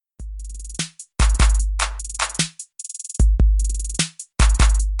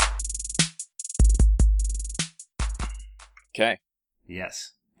Okay.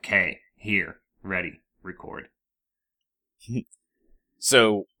 Yes. K. Here. Ready. Record.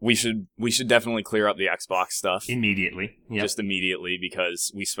 So we should definitely clear up the Xbox stuff Immediately. Yep. just immediately,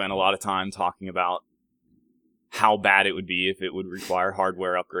 because we spent a lot of time talking about how bad it would be if it would require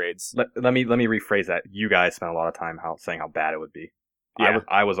hardware upgrades. Let me rephrase that. You guys spent a lot of time saying how bad it would be. Yeah.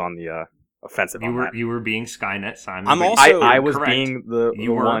 I was on the offensive on that. You were being Skynet, Simon. I'm but also- I was correct. being the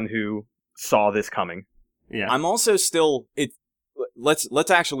one who saw this coming. Yeah. I'm also still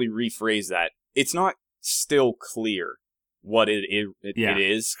let's actually rephrase that. It's not still clear what it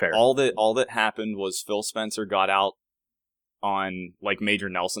is. Fair. All that happened was Phil Spencer got out on like Major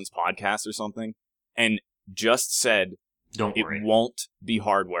Nelson's podcast or something and just said Don't it worry. won't be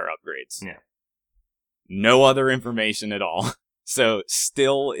hardware upgrades. Yeah. No other information at all. So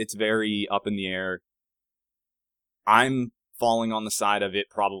still it's very up in the air. I'm falling on the side of it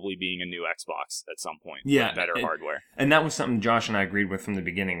probably being a new Xbox at some point. Yeah, With better hardware. And that was something Josh and I agreed with from the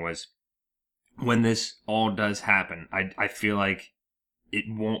beginning was when this all does happen, I feel like it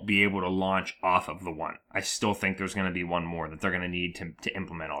won't be able to launch off of the one. I still think there's going to be one more that they're going to need to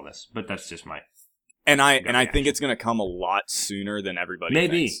implement all this. But that's just my... And I think it's going to come a lot sooner than everybody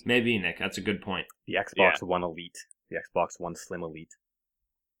thinks. Maybe, Nick. That's a good point. The Xbox One Elite, the Xbox One Slim Elite,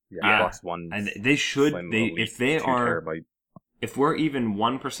 the Yeah. Xbox One. And they should... Slim They Elite, if they 2 are... terabyte. If we're even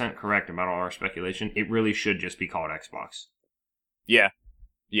 1% correct about all our speculation, it really should just be called Xbox. Yeah.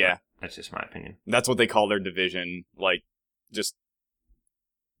 Yeah. That's just my opinion. That's what they call their division. Like, just,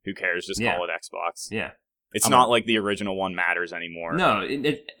 who cares? Just Yeah. call it Xbox. Yeah. It's not like the original one matters anymore. No,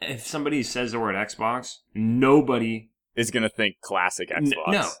 if somebody says the word Xbox, nobody... Is going to think classic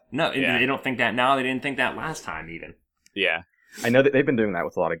Xbox. No, Yeah. they don't think that now. They didn't think that last time, even. Yeah. I know that they've been doing that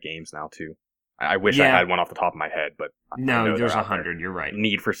with a lot of games now too. I wish I Yeah. had one off the top of my head, but I No, know there's they're out there. 100. You're right.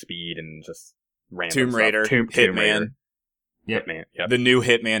 Need for Speed and just random Tomb stuff. Raider, Tomb Hitman. Raider, Yep. Hitman. Yep. The new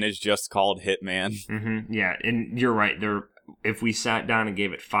Hitman is just called Hitman. Mm-hmm. Yeah, and you're right. If we sat down and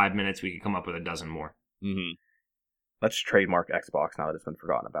gave it 5 minutes, we could come up with a dozen more. Mm-hmm. Let's trademark Xbox now that it's been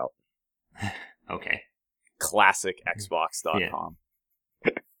forgotten about. Okay. ClassicXbox.com.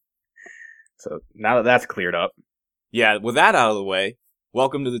 So now that that's cleared up, Yeah, with that out of the way,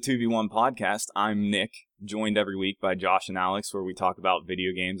 welcome to the 2v1 podcast. I'm Nick, joined every week by Josh and Alex, where we talk about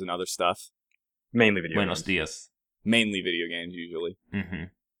video games and other stuff. mainly video Buenos games, dias. Mainly video games, usually. Mm-hmm.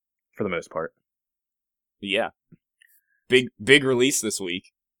 for the most part. But yeah. Big release this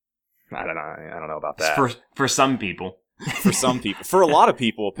week I don't know about that. For some people. for some people. For a lot of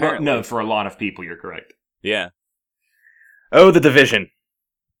people, apparently. No, for a lot of people, you're correct. Yeah. Oh, The Division.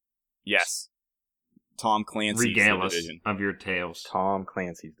 Yes. Tom Clancy's Regale The us Division. of your tales. Tom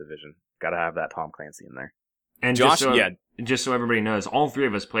Clancy's Division. Got to have that Tom Clancy in there. And Josh, just so everybody knows, all three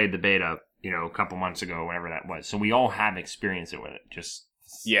of us played the beta, a couple months ago, whenever that was. So we all have experience with it. Just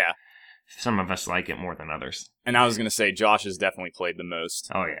Yeah. some of us like it more than others. And I was going to say, Josh has definitely played the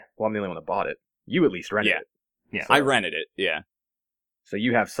most. Oh yeah, Well, I'm the only one that bought it. You at least rented Yeah. it. yeah. I rented it, yeah. So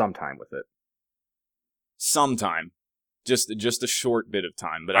you have some time with it. Sometime. Just a short bit of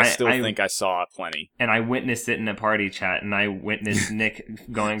time, but I still think I saw plenty. And I witnessed it in a party chat, and I witnessed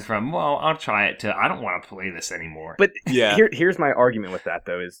Nick going from, well, I'll try it, to, I don't want to play this anymore. But Yeah. here's my argument with that,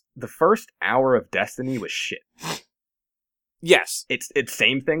 though, is the first hour of Destiny was shit. Yes. It's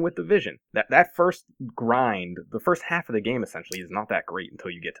same thing with Division. That first grind, the first half of the game, essentially, is not that great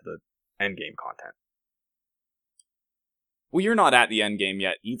until you get to the end game content. Well, you're not at the end game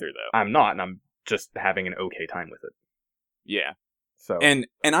yet either, though. I'm not, and I'm just having an okay time with it. Yeah. So And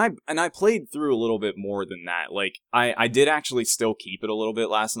I played through a little bit more than that. Like, I did actually still keep it a little bit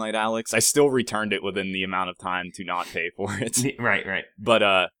last night, Alex. I still returned it within the amount of time to not pay for it. Right. But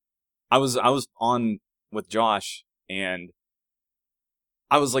I was on with Josh, and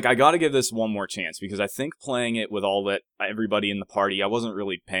I was like, I gotta give this one more chance, because I think playing it with everybody in the party, I wasn't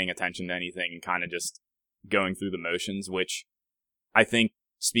really paying attention to anything and kind of just going through the motions, which I think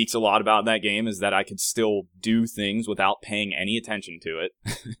speaks a lot about that game, is that I could still do things without paying any attention to it.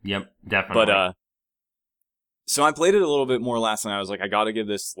 Yep, definitely. But so I played it a little bit more last night. I was like, I gotta give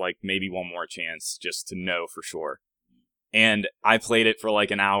this like maybe one more chance just to know for sure. And I played it for like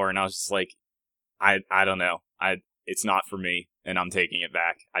an hour, and I was just like, I don't know. It's not for me, and I'm taking it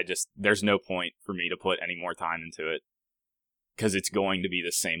back. There's no point for me to put any more time into it, because it's going to be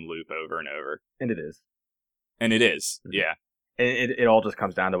the same loop over and over. and it is. And it is, Mhm. yeah. And it all just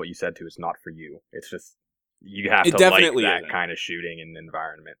comes down to what you said too. It's not for you. It's just you have It to definitely like that isn't. kind of shooting and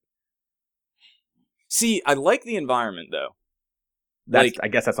environment. See, I like the environment, though. That's I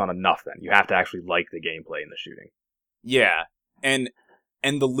guess that's not enough. Then you have to actually like the gameplay and the shooting. Yeah, and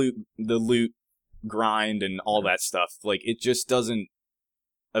the loot grind and all that stuff. Like, it just doesn't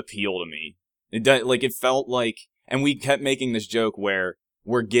appeal to me. It felt like, and we kept making this joke where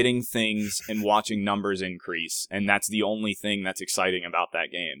we're getting things and watching numbers increase, and that's the only thing that's exciting about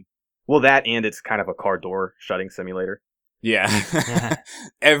that game. Well, that and it's kind of a car door shutting simulator. Yeah.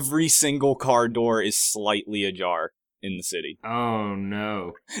 Every single car door is slightly ajar in the city. Oh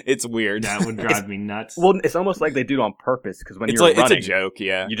no, It's weird. that would drive me nuts. Well, it's almost like they do it on purpose because when it's you're like running, it's a joke,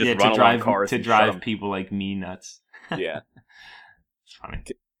 yeah. you just yeah, run to along drive cars to and shut drive 'em. people like me nuts. Yeah. It's funny.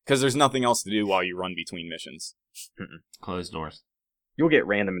 Because there's nothing else to do while you run between missions. Closed doors. You'll get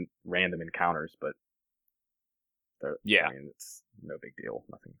random encounters, but Yeah. I mean, it's no big deal,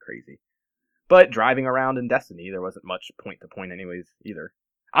 nothing crazy. But driving around in Destiny, there wasn't much point to point, anyways, either.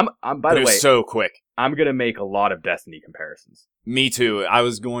 I'm by But the it way, was so quick. I'm gonna make a lot of Destiny comparisons. Me too. I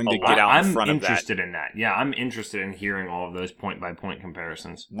was going to get out in I'm front of that. interested in that. Yeah, I'm interested in hearing all of those point by point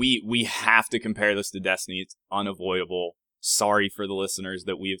comparisons. We have to compare this to Destiny. It's unavoidable. Sorry for the listeners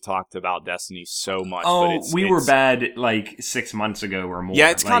that we have talked about Destiny so much. Oh, but we were bad like 6 months ago or more.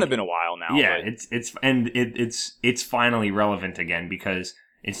 Yeah, it's Like, kind of been a while now. Yeah, but it's finally relevant again because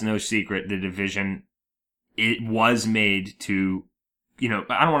it's no secret the Division, it was made to, I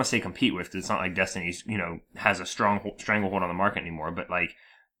don't want to say compete with, because it's not like Destiny's has a strong stranglehold on the market anymore, but like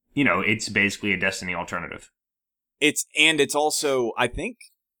it's basically a Destiny alternative. it's also, I think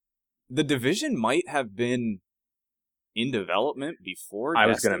the Division might have been in development before I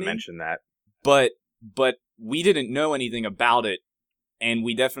Destiny, was gonna mention that. but we didn't know anything about it, and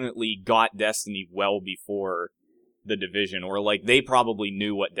we definitely got Destiny well before the Division, or like they probably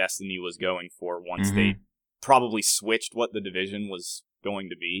knew what Destiny was going for once they probably switched what the Division was going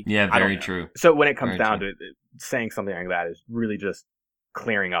to be. Yeah, I don't very know. true. So when it comes Very down true. to it, saying something like that is really just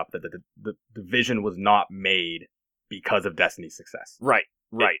clearing up that the Division was not made because of Destiny's success. Right.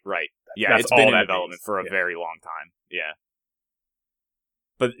 Yeah, that's it's been all in that development means. for a Yeah. very long time. Yeah.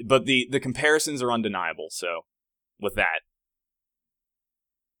 But the comparisons are undeniable, so with that,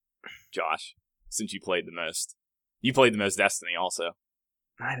 Josh, since you played the most Destiny also.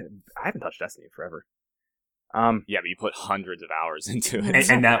 I haven't touched Destiny in forever. Yeah, but you put hundreds of hours into it.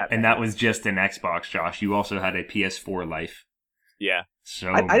 And not that that was just an Xbox, Josh. You also had a PS4 life. Yeah.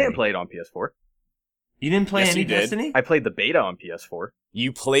 So I didn't play it on PS4. You didn't play Yes, any you did. Destiny? I played the beta on PS4.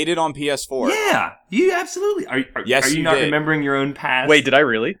 You played it on PS4. Yeah, you absolutely. Are Yes, you you not did. remembering your own past? Wait, did I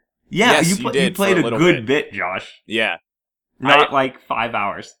really? Yeah, Yes, you you did played for a a little good bit, Josh. Yeah. Not like 5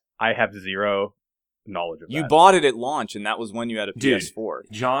 hours. I have zero knowledge of You that. bought it at launch, and that was when you had a Dude. PS4.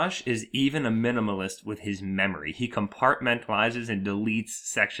 Josh is even a minimalist with his memory. He compartmentalizes and deletes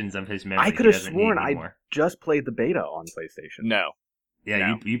sections of his memory. I could he have doesn't sworn need I anymore. just played the beta on PlayStation. No. Yeah,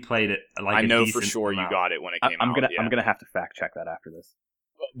 No. you played it like I a know for decent sure you amount. got it when it came I'm out. gonna yeah. I'm gonna have to fact check that after this.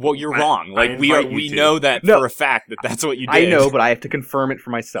 Well, you're I- wrong. I Like we are, invite you we to. know that No. for a fact that that's what you did. I know, but I have to confirm it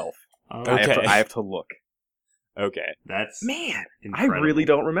for myself. Oh, Okay. I have to look. Okay. That's Man, incredible. I really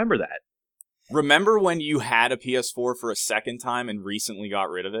don't remember that. Remember when you had a PS4 for a second time and recently got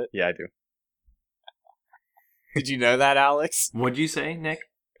rid of it? Yeah, I do. Did you know that, Alex? What'd you say, Nick?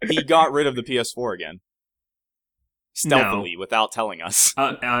 He got rid of the PS4 again. Stealthily, without telling us.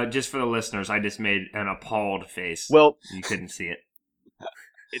 Just for the listeners, I just made an appalled face. Well, You couldn't see it.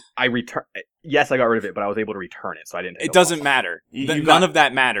 I return. Yes, I got rid of it, but I was able to return it, so I didn't. Take It doesn't matter. You None got- of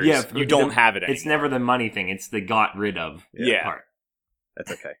that matters. Yeah, you don't the- have it anymore. It's never the money thing. It's the got rid of Yeah. part. That's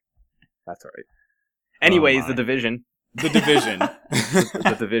okay. That's all right. Anyways, my. the Division. The Division.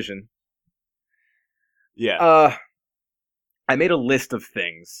 The Division. Yeah. I made a list of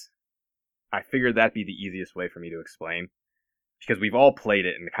things. I figured that'd be the easiest way for me to explain, because we've all played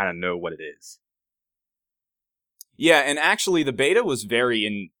it and kind of know what it is. Yeah, and actually the beta was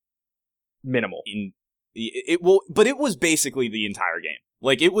very Minimal. but it was basically the entire game.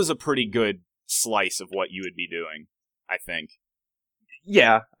 Like, it was a pretty good slice of what you would be doing, I think.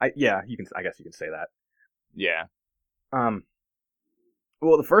 Yeah, I guess you can say that. Yeah.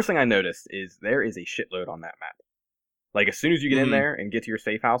 Well, the first thing I noticed is there is a shitload on that map. Like, as soon as you get in Mhm. there and get to your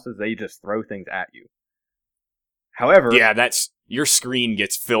safe houses, they just throw things at you. However, Yeah, your screen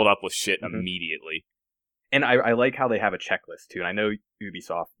gets filled up with shit Mhm. immediately. and I like how they have a checklist too. And I know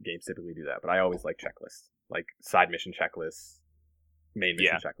Ubisoft games typically do that, but I always like checklists, like side mission checklists, main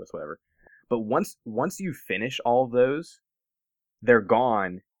mission checklists, whatever. But once you finish all of those, they're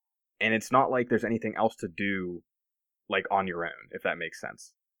gone, and it's not like there's anything else to do, like on your own, if that makes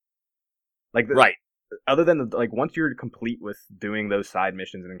sense. Like Right. Other than once you're complete with doing those side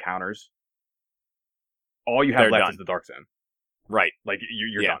missions and encounters, all you have They're left done. is the Dark Zone. Right. Like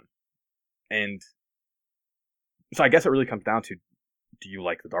you're Yeah. done. And so I guess it really comes down to, do you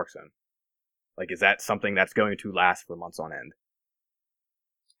like the Dark Zone? Like, is that something that's going to last for months on end?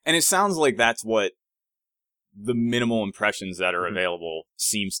 And it sounds like that's what the minimal impressions that are Mhm. available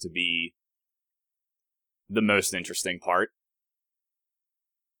seems to be the most interesting part.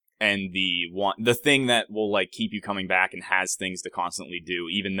 And the thing that will like keep you coming back and has things to constantly do,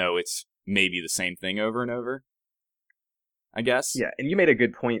 even though it's maybe the same thing over and over, I guess. Yeah, and you made a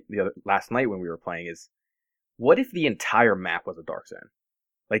good point last night when we were playing is, what if the entire map was a dark zone?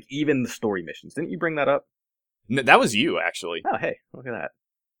 Like, even the story missions. Didn't you bring that up? That was you, actually. Oh, hey, look at that.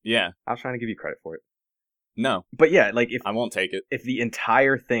 Yeah. I was trying to give you credit for it. No, But yeah, like, I won't take it. if the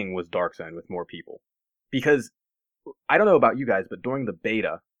entire thing was dark zone with more people. Because, I don't know about you guys, but during the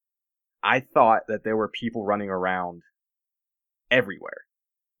beta, I thought that there were people running around everywhere.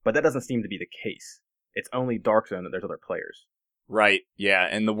 But that doesn't seem to be the case. It's only dark zone that there's other players. Right, yeah,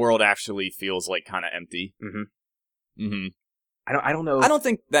 and the world actually feels like kind of empty. Mm-hmm. Mm-hmm. I don't know. I don't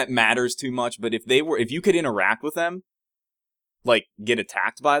think that matters too much, but if you could interact with them, like get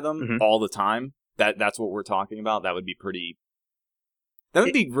attacked by them Mhm. all the time, that's what we're talking about. That would be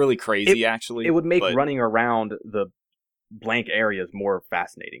be really crazy, actually. It would make but, running around the blank areas more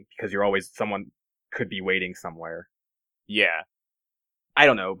fascinating because someone could be waiting somewhere. yeah, I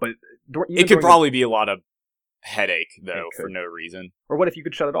don't know, but it could probably be a lot of headache though It for could. no reason. Or what if you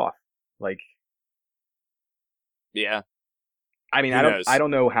could shut it off? Like, Yeah, I mean, Who knows? I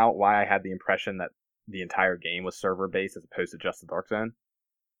don't know why I had the impression that the entire game was server based as opposed to just the dark zone.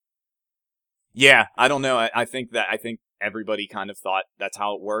 yeah, I don't know. I think everybody kind of thought that's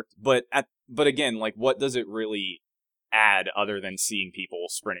how it worked, but again, like, what does it really add other than seeing people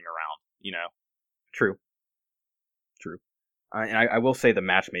sprinting around? You know. True. And I will say the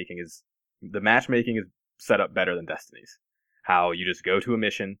matchmaking is set up better than Destiny's. How you just go to a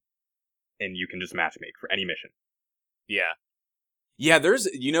mission and you can just matchmake for any mission. Yeah. Yeah, there's,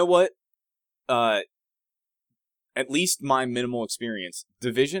 you know what? At least my minimal experience,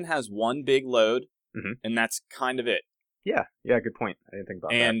 Division has one big load, Mhm. and that's kind of it. Yeah, good point. I didn't think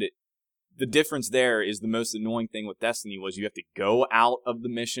about that. And the difference there is the most annoying thing with Destiny was you have to go out of the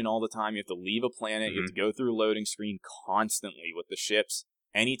mission all the time. You have to leave a planet. You have to go through a loading screen constantly with the ships.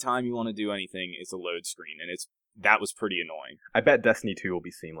 Anytime you want to do anything, it's a load screen, and that was pretty annoying. I bet Destiny 2 will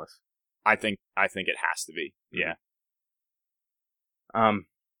be seamless. I think it has to be. Yeah.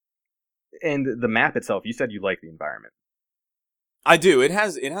 And the map itself, you said you like the environment. I do. It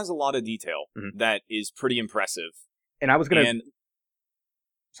has a lot of detail Mhm. that is pretty impressive. And I was gonna And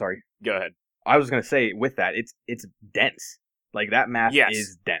sorry. go ahead. I was gonna say with that, it's dense. Like that map Yes.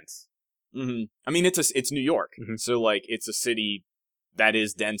 is dense. Mm-hmm. I mean, it's New York, Mhm. so like it's a city that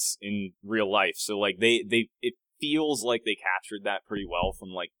is dense in real life. So like it feels like they captured that pretty well from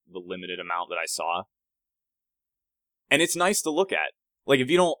like the limited amount that I saw, and it's nice to look at. Like if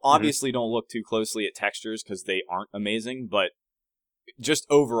you don't obviously don't look too closely at textures because they aren't amazing, but just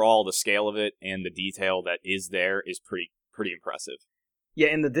overall the scale of it and the detail that is there is pretty impressive. Yeah,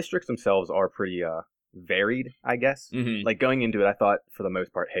 and the districts themselves are pretty varied, I guess. Mm-hmm. Like going into it, I thought for the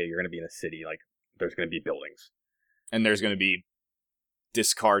most part, hey, you're gonna be in a city, like there's gonna be buildings. And there's going to be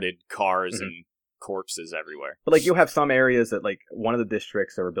discarded cars Mhm. and corpses everywhere. But like you'll have some areas that like one of the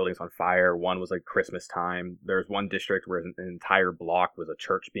districts there were buildings on fire. One was like Christmas time. There's one district where an entire block was a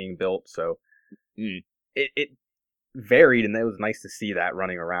church being built. So it varied, and it was nice to see that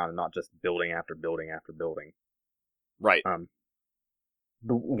running around and not just building after building after building. Right.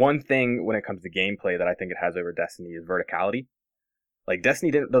 The one thing when it comes to gameplay that I think it has over Destiny is verticality. Like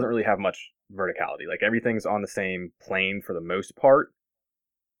Destiny doesn't really have much verticality. Like everything's on the same plane for the most part.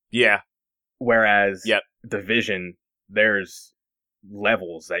 Yeah. Whereas Yep. Division, there's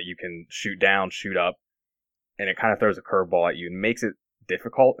levels that you can shoot down, shoot up, and it kind of throws a curveball at you and makes it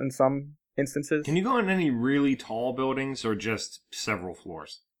difficult in some instances. Can you go in any really tall buildings or just several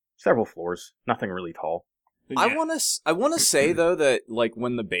floors? Several floors, nothing really tall. I want to say though that like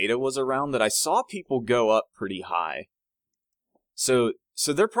when the beta was around that I saw people go up pretty high. So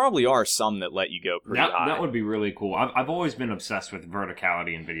there probably are some that let you go pretty high. That would be really cool. I've always been obsessed with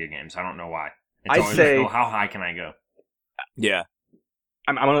verticality in video games. I don't know why. It's I'd always say- like, oh, how high can I go? Yeah.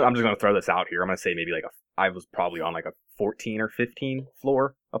 I'm just gonna throw this out here. I'm gonna say maybe I was probably on like a 14 or 15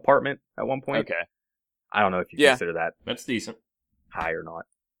 floor apartment at one point. Okay. I don't know if you Yeah. consider that That's decent. high or not.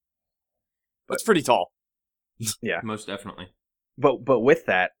 That's pretty tall. Yeah. Most definitely. But with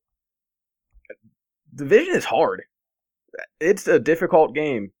that, Division is hard. It's a difficult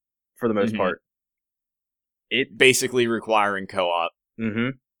game for the most Mhm. part. It Basically requiring co-op.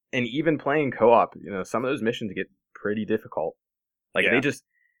 and even playing co-op, some of those missions get pretty difficult. Like Yeah.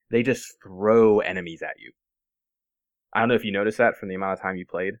 they just throw enemies at you. I don't know if you noticed that from the amount of time you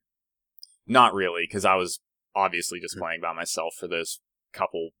played. Not really, because I was obviously just playing by myself for those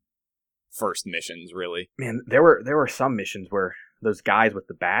couple first missions, really. Man, there were some missions where those guys with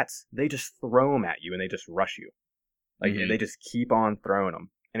the bats, they just throw them at you and they just rush you. Like, Mhm. they just keep on throwing them.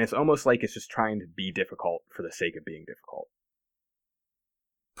 And it's almost like it's just trying to be difficult for the sake of being difficult.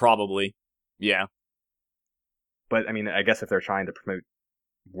 Probably. Yeah. But, I mean, I guess if they're trying to promote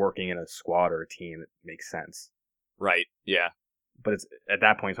working in a squad or a team, it makes sense. Right. Yeah. But it's at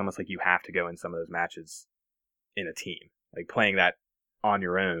that point, it's almost like you have to go in some of those matches in a team. Like, playing that on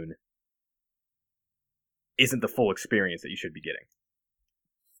your own isn't the full experience that you should be getting.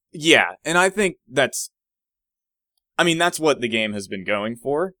 Yeah, and I think that's what the game has been going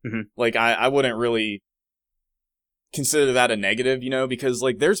for. Mhm. Like, I wouldn't really consider that a negative, because,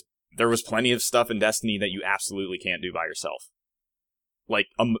 like, there was plenty of stuff in Destiny that you absolutely can't do by yourself. Like,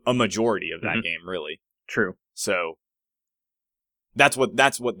 a majority of that Mhm. game, really. True. So, that's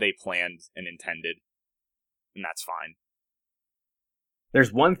what they planned and intended, and that's fine.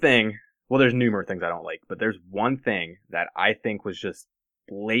 There's one thing, well, there's numerous things I don't like, but there's one thing that I think was just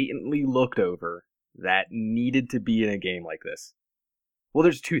blatantly looked over that needed to be in a game like this. Well,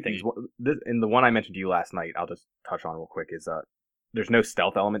 there's two things. And the one I mentioned to you last night, I'll just touch on real quick, is there's no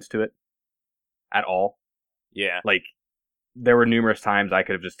stealth elements to it at all. Yeah. Like, there were numerous times I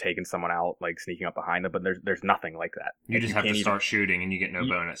could have just taken someone out, like sneaking up behind them, but there's nothing like that. You Like, just have to can't start shooting and you get no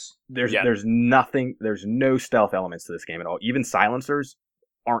bonus. There's nothing. There's no stealth elements to this game at all. Even silencers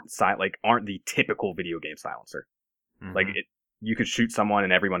aren't the typical video game silencer. Mhm. Like, you could shoot someone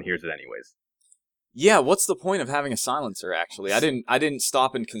and everyone hears it anyways. Yeah, what's the point of having a silencer, actually? I didn't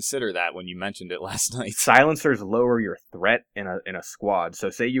stop and consider that when you mentioned it last night. Silencers lower your threat in a squad. So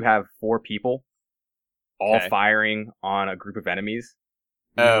say you have 4 people all Okay. firing on a group of enemies.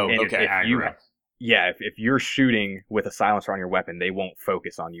 Oh, And okay. if you're shooting with a silencer on your weapon, they won't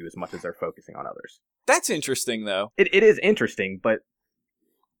focus on you as much as they're focusing on others. That's interesting, though. It is interesting, but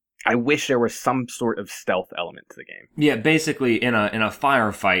I wish there was some sort of stealth element to the game. Yeah, basically in a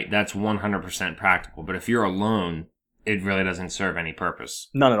firefight, that's 100% practical. But if you're alone, it really doesn't serve any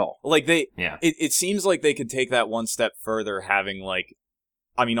purpose. None at all. Like, Yeah. It seems like they could take that one step further, having, like,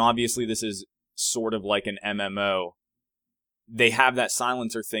 I mean, obviously this is sort of like an MMO. They have that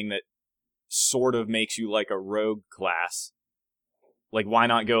silencer thing that sort of makes you like a rogue class. Like, why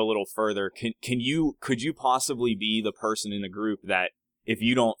not go a little further? Could you possibly be the person in the group that if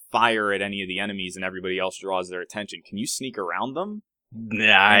you don't fire at any of the enemies and everybody else draws their attention, can you sneak around them?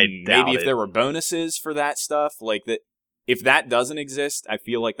 Nah, I And doubt maybe if it. there were bonuses for that stuff, like that, if that doesn't exist, I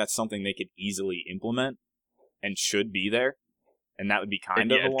feel like that's something they could easily implement and should be there. And that would be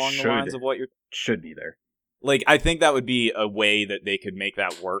kind of Yeah, it along the should. lines of what you're... Should be there. Like, I think that would be a way that they could make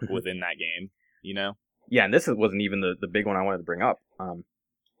that work within that game, Yeah, and this wasn't even the big one I wanted to bring up.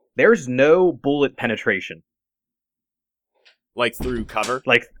 There's no bullet penetration. Like, through cover.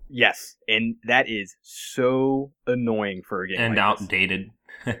 Like, yes, and that is so annoying for a game And like this. outdated.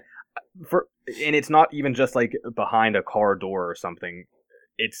 And it's not even just like behind a car door or something.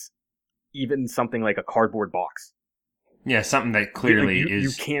 It's even something like a cardboard box. Yeah, something that clearly you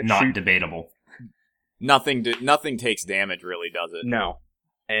is can't not shoot- debatable. Nothing takes damage, really, does it? No.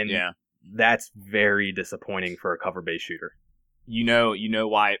 And Yeah. that's very disappointing for a cover-based shooter. You know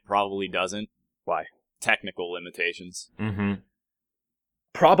why it probably doesn't? Why? Technical limitations. Mm-hmm.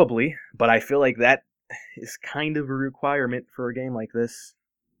 Probably, but I feel like that is kind of a requirement for a game like this.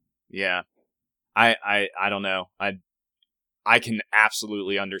 Yeah. I don't know. I can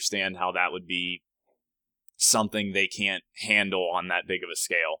absolutely understand how that would be something they can't handle on that big of a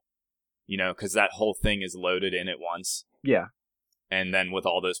scale. Because that whole thing is loaded in at once. Yeah. And then with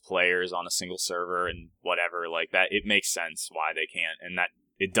all those players on a single server and whatever, like that, it makes sense why they can't. And that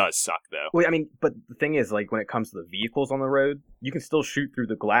it does suck, though. Well, I mean, but the thing is, like, when it comes to the vehicles on the road, you can still shoot through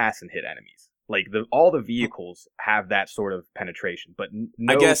the glass and hit enemies. Like, all the vehicles have that sort of penetration, but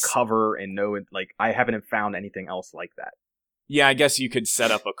no cover and no, like, I haven't found anything else like that. Yeah, I guess you could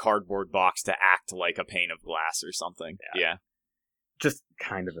set up a cardboard box to act like a pane of glass or something. Yeah. Just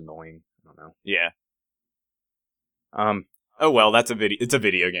kind of annoying. I don't know. Yeah. Um. Oh well, that's a video. It's a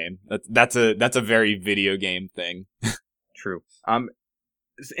video game. That's a very video game thing. True.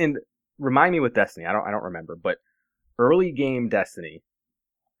 And remind me with Destiny. I don't remember, but early game Destiny,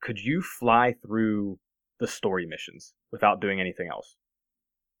 could you fly through the story missions without doing anything else?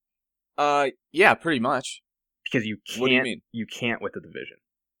 Yeah, pretty much. Because you can't. What do you mean? You can't with the Division.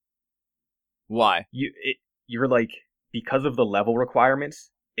 Why? You're like, because of the level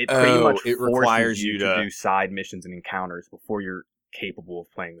requirements, it pretty much it forces requires you you to to do side missions and encounters before you're capable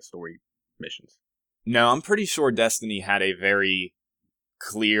of playing the story missions. No, I'm pretty sure Destiny had a very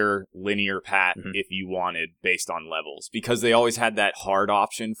clear linear path if you wanted based on levels, because they always had that hard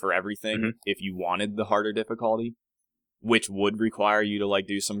option for everything if you wanted the harder difficulty, which would require you to like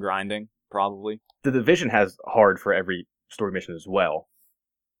do some grinding probably. The Division has hard for every story mission as well,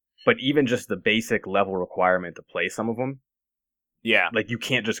 but even just the basic level requirement to play some of them, like you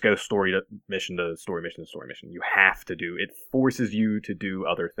can't just go story to mission to story mission to story mission. You have to do it. Forces you to do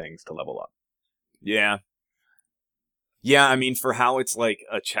other things to level up. Yeah, I mean, for how it's like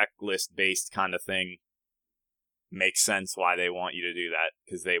a checklist-based kind of thing, makes sense why they want you to do that,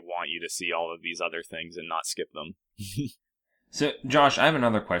 because they want you to see all of these other things and not skip them. So, Josh, I have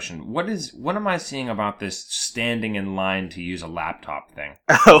another question. What am I seeing about this standing in line to use a laptop thing?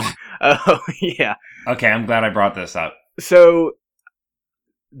 Oh, yeah. Okay, I'm glad I brought this up. So,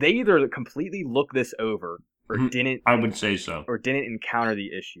 they either completely look this over, or didn't... I would say so. Or didn't encounter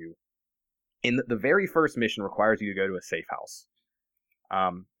the issue. In the very first mission requires you to go to a safe house,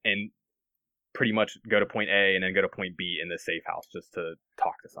 and pretty much go to point A and then go to point B in the safe house just to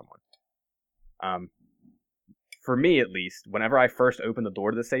talk to someone. For me, at least, whenever I first opened the door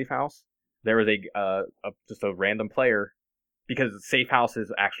to the safe house, there was just a random player, because safe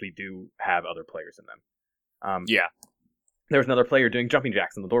houses actually do have other players in them. There was another player doing jumping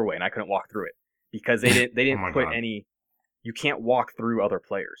jacks in the doorway, and I couldn't walk through it because they didn't put any. You can't walk through other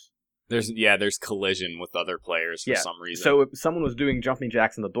players. There's collision with other players for some reason. So if someone was doing jumping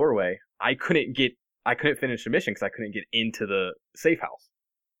jacks in the doorway, I couldn't finish the mission because I couldn't get into the safe house.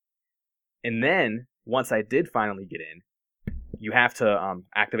 And then once I did finally get in, you have to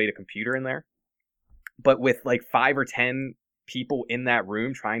activate a computer in there. But with like 5 or 10 people in that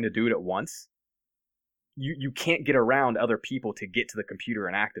room trying to do it at once, you can't get around other people to get to the computer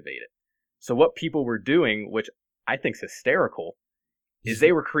and activate it. So what people were doing, which I think is hysterical, is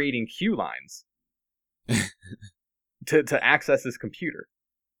they were creating queue lines to access this computer.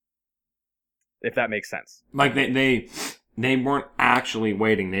 If that makes sense. Like they weren't actually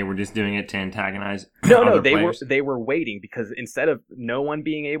waiting; they were just doing it to antagonize. No, they were waiting, because instead of no one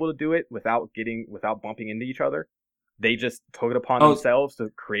being able to do it without bumping into each other, they just took it upon themselves to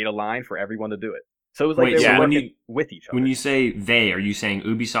create a line for everyone to do it. So it was like they were working with each other. When you say they, are you saying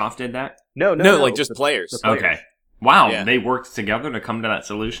Ubisoft did that? No, like just players. The players. Okay. Wow, they worked together to come to that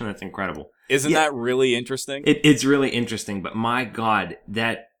solution. That's incredible. Isn't that really interesting? It's really interesting, but my God,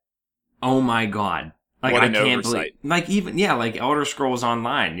 oh my God. Like, what I an can't oversight. believe, like even, like Elder Scrolls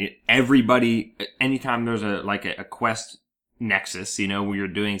Online, everybody, anytime there's a quest nexus, where you're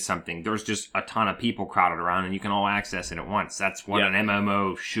doing something, there's just a ton of people crowded around and you can all access it at once. That's what an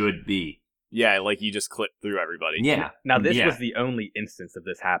MMO should be. Yeah, like you just clip through everybody. Yeah. Now this was the only instance of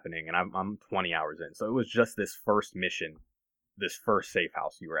this happening, and I'm 20 hours in, so it was just this first mission, this first safe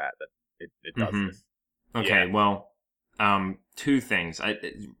house you were at, that it does this. Okay, well, 2 things.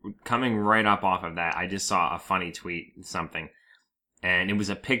 Coming right up off of that, I just saw a funny tweet, and it was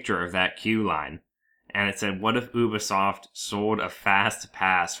a picture of that queue line, and it said, "What if Ubisoft sold a fast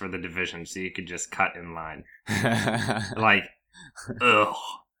pass for the Division so you could just cut in line?" Like, ugh.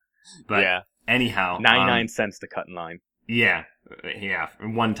 But anyhow, 99 cents to cut in line. Yeah,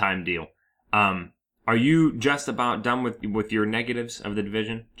 one-time deal. Are you just about done with your negatives of the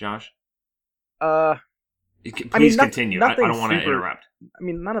Division, Josh? Please continue. I don't want to interrupt. I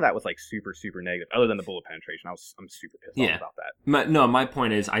mean, none of that was like super, super negative, other than the bullet penetration. I'm super pissed off about that. My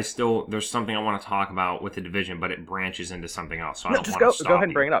point is, there's something I want to talk about with the Division, but it branches into something else. So I don't just want to go ahead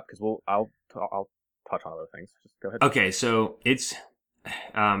and bring it up, because I'll touch on other things. Just go ahead. Okay, so it's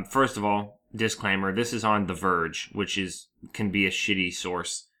first of all, disclaimer: this is on The Verge, which can be a shitty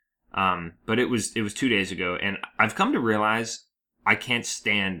source. But it was 2 days ago, and I've come to realize I can't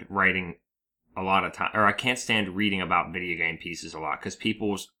stand writing a lot of time, or I can't stand reading about video game pieces a lot, because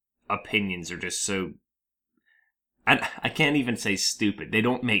people's opinions are just so. I can't even say stupid. They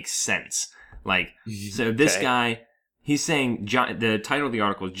don't make sense. Like, so this guy, he's saying the title of the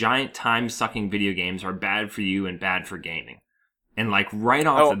article is "Giant Time-Sucking Video Games Are Bad for You and Bad for Gaming," and like right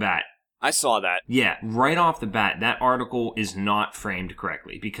off the bat. I saw that. Yeah, right off the bat, that article is not framed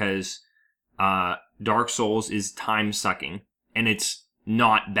correctly, because Dark Souls is time-sucking, and it's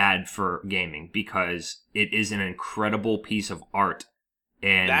not bad for gaming, because it is an incredible piece of art.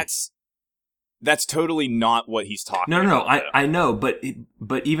 And that's totally not what he's talking about. No, I know, but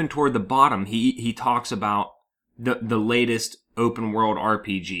even toward the bottom, he talks about the latest open world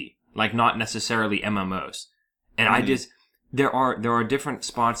RPG, like not necessarily MMOs. And I just... There are different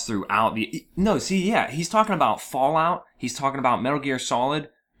spots throughout he's talking about Fallout, he's talking about Metal Gear Solid.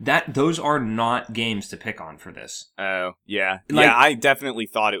 Those are not games to pick on for this. Oh, yeah. I definitely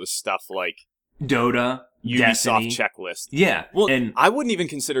thought it was stuff like Dota, Ubisoft Destiny. checklist. Yeah. Well, and I wouldn't even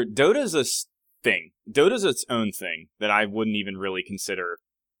consider Dota's thing. Dota's its own thing that I wouldn't even really consider.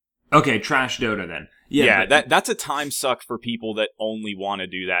 okay, trash Dota then. Yeah, but, that's a time suck for people that only want to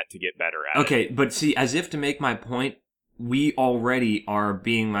do that to get better at it. okay, but see, as if to make my point, we already are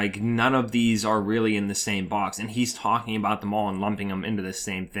being like, none of these are really in the same box, and he's talking about them all and lumping them into the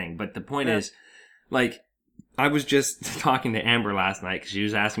same thing. But the point is, like, I was just talking to Amber last night because she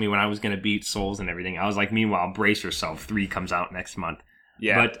was asking me when I was going to beat Souls and everything. I was like, meanwhile, brace yourself, 3 comes out next month.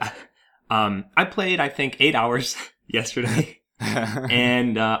 Yeah. But I played, I think, 8 hours yesterday.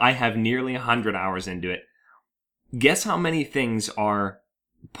 And I have nearly 100 hours into it. Guess how many things are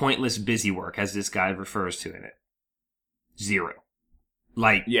pointless busy work, as this guy refers to in it? 0.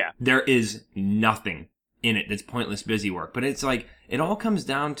 Like, Yeah. there is nothing in it that's pointless busy work. But it's like, it all comes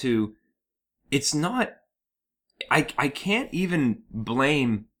down to, it's not, I can't even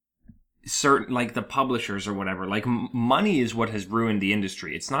blame certain, like, the publishers or whatever. Like, money is what has ruined the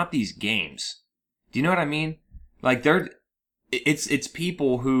industry. It's not these games. Do you know what I mean? Like, it's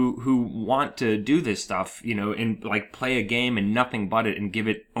people who want to do this stuff, you know, and like play a game and nothing but it, and give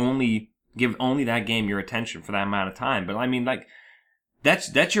only that game your attention for that amount of time. But I mean, like,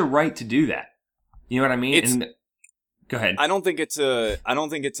 that's your right to do that. You know what I mean? Go ahead. I don't think it's a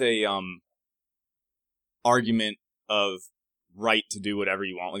argument of right to do whatever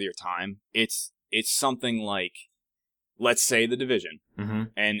you want with your time. It's something like, let's say, The Division, Mm-hmm.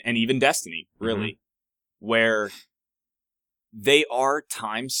 and even Destiny, really, where they are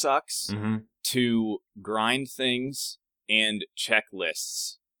time sucks Mm-hmm. to grind things and check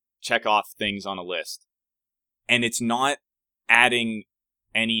off things on a list. And it's not adding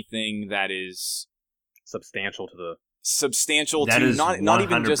anything that is substantial to the That to is not 100%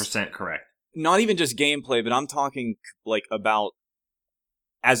 even just correct. not even just gameplay, but I'm talking like about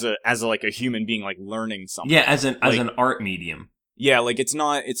as a like a human being, like learning something. Yeah, as an art medium. Yeah, like it's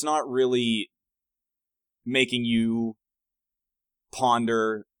not really making you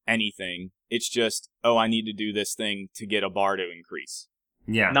ponder anything. It's just, oh, I need to do this thing to get a bar to increase.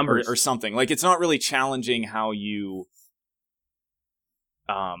 Yeah. numbers. Or something. Like, it's not really challenging how you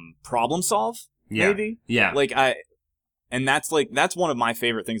problem solve, Yeah. maybe? Yeah. Like, that's one of my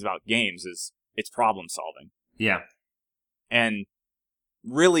favorite things about games is it's problem solving. Yeah. And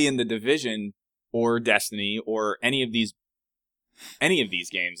really in The Division or Destiny or any of these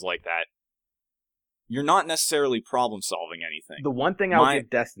games like that, you're not necessarily problem solving anything. The one thing I'll give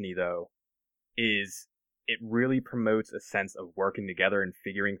Destiny, though, is it really promotes a sense of working together and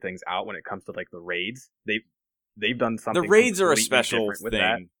figuring things out when it comes to, like, the raids. They've done something. The raids are a completely special different with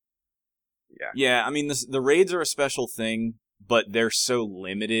that. thing. Yeah. Yeah, I mean, the raids are a special thing, but they're so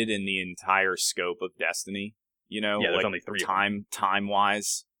limited in the entire scope of Destiny. You know, Yeah, there's like only 3 of them. time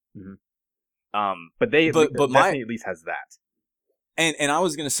wise. Mhm. But Destiny at least has that. And I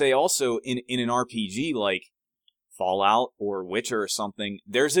was gonna say also in an RPG like Fallout or Witcher or something,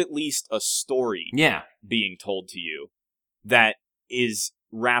 there's at least a story Yeah. being told to you that is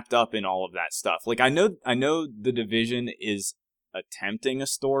wrapped up in all of that stuff. Like I know The Division is attempting a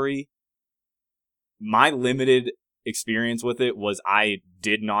story. My limited experience with it was I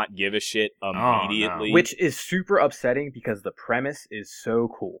did not give a shit immediately. no. Which is super upsetting because the premise is so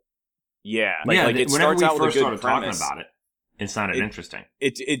cool. Yeah, Like, it whenever starts we out with a first good started premise. talking about it, it sounded interesting.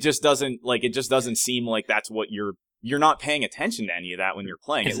 It just doesn't seem like that's what you're not paying attention to any of that when you're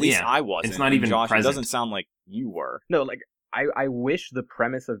playing. It's- At least yeah, I wasn't. it's not And even Josh, present. it doesn't sound like you were. No, like, I wish the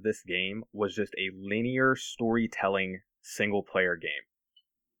premise of this game was just a linear storytelling single-player game.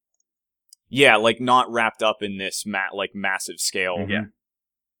 Yeah, like not wrapped up in this massive scale Mhm.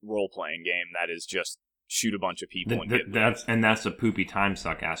 role playing game that is just shoot a bunch of people and get That's a poopy time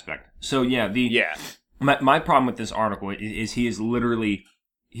suck aspect. So yeah, yeah. My problem with this article is he is literally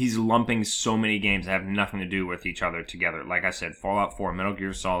he's lumping so many games that have nothing to do with each other together. Like I said, Fallout 4, Metal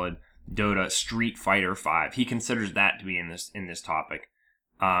Gear Solid, Dota, Street Fighter 5. He considers that to be in this topic.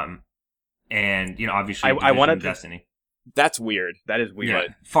 And you know, obviously, I wanted to- Destiny. That's weird. That is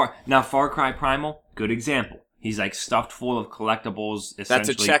weird. Yeah. Far Cry Primal, good example. He's like stuffed full of collectibles. That's a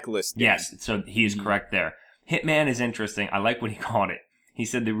Essentially. checklist game. Yes, so he is correct there. Hitman is interesting. I like what he called it. He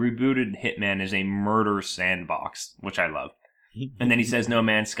said the rebooted Hitman is a murder sandbox, which I love. And then he says No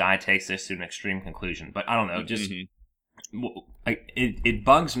Man's Sky takes this to an extreme conclusion. But I don't know, just it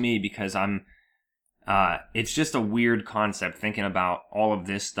bugs me because it's just a weird concept thinking about all of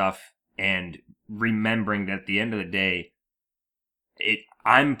this stuff and remembering that at the end of the day,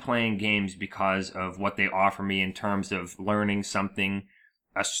 I'm playing games because of what they offer me in terms of learning something,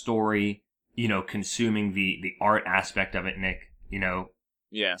 a story, you know, consuming the art aspect of it, Nick, you know.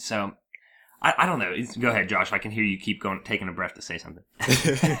 Yeah. So I don't know. Go ahead, Josh. I can hear you keep going, taking a breath to say something.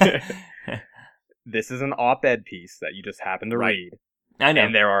 This is an op-ed piece that you just happen to read. I know.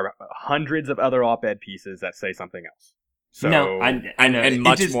 And there are hundreds of other op-ed pieces that say something else. So, no, I know. And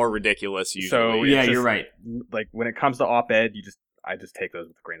much more ridiculous usually. So yeah, just, you're right. Like when it comes to op-ed, I just take those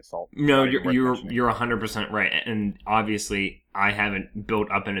with a grain of salt. No, you're 100% right, and obviously I haven't built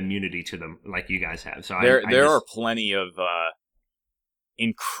up an immunity to them like you guys have. So there are plenty of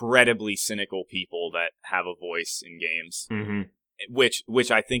incredibly cynical people that have a voice in games,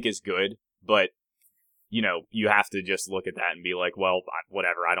 which I think is good, but you have to just look at that and be like, well,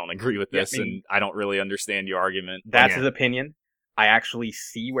 whatever, I don't agree with this, and I don't really understand your argument. That's his opinion. I actually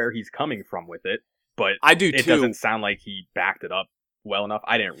see where he's coming from with it, but I do it doesn't sound like he backed it up well enough.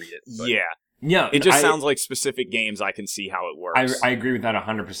 I didn't read it. But. Yeah, it just sounds like specific games. I can see how it works. I agree with that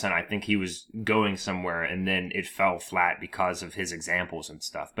 100%. I think he was going somewhere, and then it fell flat because of his examples and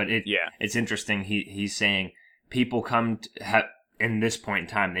stuff. But it's interesting. He's saying people come to in this point in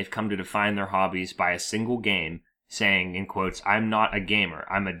time, they've come to define their hobbies by a single game, saying, in quotes, I'm not a gamer,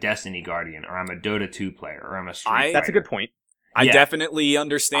 I'm a Destiny Guardian, or I'm a Dota 2 player, or I'm a Street Fighter. That's a good point. I definitely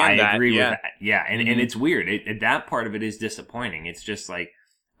understand that. I agree with that. Yeah, and it's weird. That part of it is disappointing. It's just like,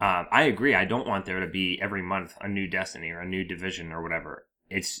 I agree, I don't want there to be every month a new Destiny or a new Division or whatever.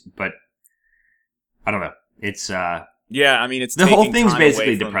 But, I don't know. It's, yeah, I mean, it's the whole thing's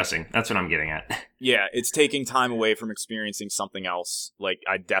basically depressing. That's what I'm getting at. Yeah, it's taking time away from experiencing something else. Like,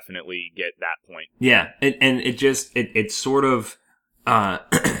 I definitely get that point. Yeah, and it sort of,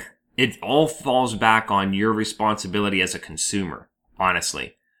 it all falls back on your responsibility as a consumer,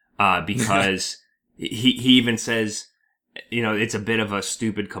 honestly. Because he even says, it's a bit of a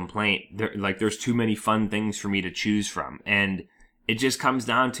stupid complaint. There's too many fun things for me to choose from. And it just comes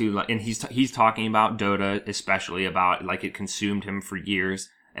down to, and he's talking about Dota, especially about, like, it consumed him for years,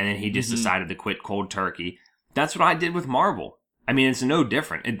 and then he just decided to quit cold turkey. That's what I did with Marvel. I mean, it's no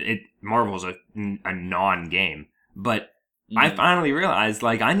different. Marvel's a non-game. But I finally realized,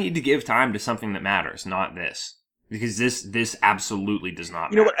 like, I need to give time to something that matters, not this. Because this absolutely does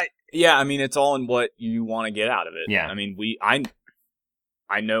not matter. You know what? I mean, it's all in what you want to get out of it. Yeah. I mean,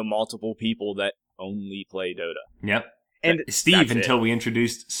 I know multiple people that only play Dota. Yep. And Steve, until we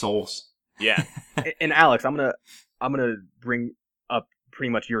introduced Souls. Yeah. And Alex, I'm gonna bring up pretty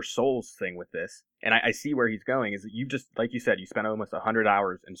much your Souls thing with this, and I see where he's going. Is that you just, like you said, you spent almost 100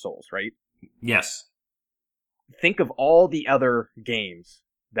 hours in Souls, right? Yes. Think of all the other games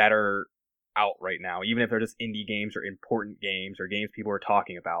that are out right now, even if they're just indie games or important games or games people are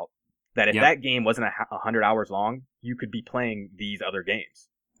talking about. That if that game wasn't 100 hours long, you could be playing these other games.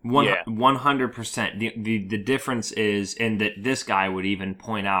 100%. The difference is, and that this guy would even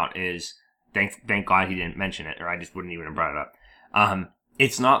point out is, thank God he didn't mention it, or I just wouldn't even have brought it up.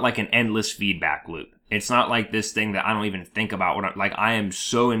 It's not like an endless feedback loop. It's not like this thing that I don't even think about. I am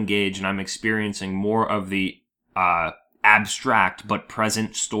so engaged, and I'm experiencing more of the abstract but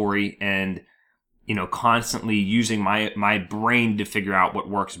present story, and constantly using my brain to figure out what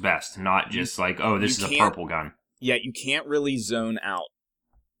works best, not just like, oh, this is a purple gun. Yeah, you can't really zone out.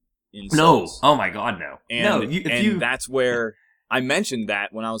 No. Oh my God, no. And that's where I mentioned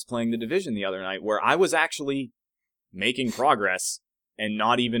that when I was playing The Division the other night, where I was actually making progress and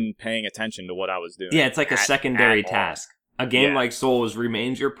not even paying attention to what I was doing. Yeah, it's like a secondary task. A game like Souls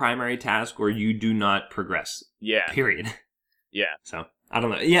remains your primary task where you do not progress. Yeah. Period. Yeah. So, I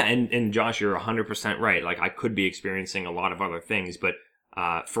don't know. Yeah, and Josh, you're 100% right. Like, I could be experiencing a lot of other things, but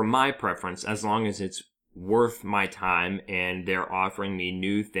for my preference, as long as it's worth my time and they're offering me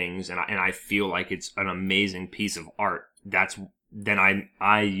new things and I feel like it's an amazing piece of art, then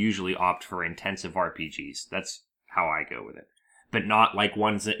I usually opt for intensive RPGs. That's how I go with it. But not like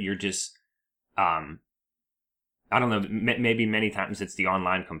ones that you're just, I don't know, maybe many times it's the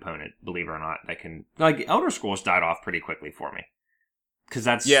online component, believe it or not, that can, like, Elder Scrolls died off pretty quickly for me. Cause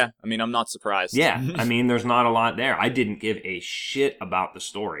that's, yeah, I mean, I'm not surprised. Yeah, I mean, there's not a lot there. I didn't give a shit about the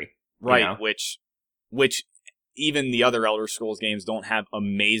story. Right, which even the other Elder Scrolls games don't have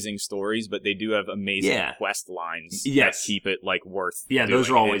amazing stories, but they do have amazing quest lines that keep it, like, worth doing. Those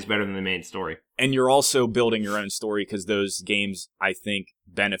are always better than the main story. And you're also building your own story because those games, I think,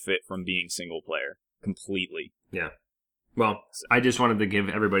 benefit from being single player completely. Yeah. Well, I just wanted to give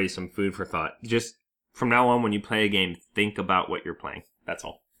everybody some food for thought. Just from now on, when you play a game, think about what you're playing. That's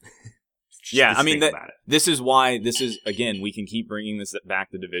all. Yeah, I mean, this is why, again, we can keep bringing this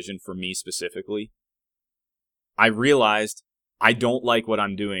back to Division for me specifically. I realized I don't like what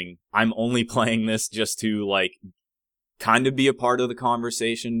I'm doing. I'm only playing this just to, like, kind of be a part of the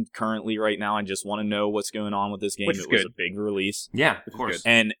conversation currently right now. I just want to know what's going on with this game. Which is it was good. a big release. Yeah, of course.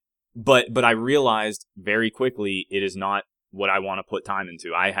 And But I realized very quickly it is not what I want to put time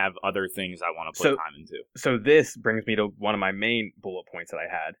into. I have other things I want to put time into. So this brings me to one of my main bullet points that I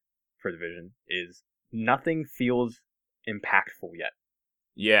had for Division is nothing feels impactful yet.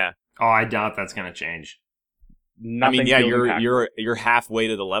 Yeah. Oh, I doubt that's going to change. Nothing you're halfway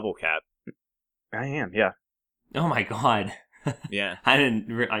to the level cap. I am, yeah. Oh my god. Yeah. I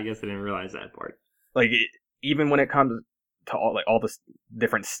guess I didn't realize that part. Like even when it comes to all the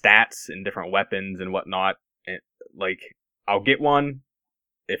different stats and different weapons and whatnot, like I'll get one.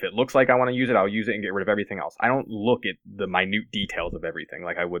 If it looks like I want to use it, I'll use it and get rid of everything else. I don't look at the minute details of everything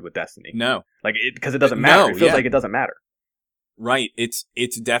like I would with Destiny. No. Like because it doesn't matter. It feels like it doesn't matter. Right.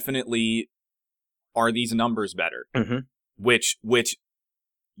 It's definitely, are these numbers better? Mm-hmm. Which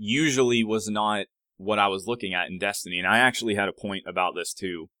usually was not what I was looking at in Destiny. And I actually had a point about this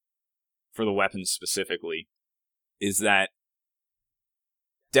too, for the weapons specifically, is that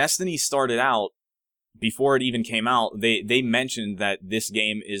Destiny started out, before it even came out, they mentioned that this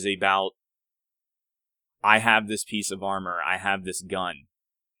game is about, I have this piece of armor, I have this gun,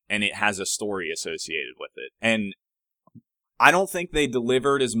 and it has a story associated with it. And I don't think they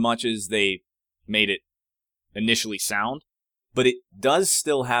delivered as much as they made it initially sound, but it does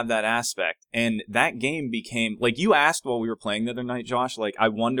still have that aspect. And that game became, like you asked while we were playing the other night, Josh, like I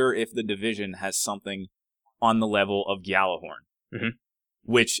wonder if the Division has something on the level of Gjallarhorn,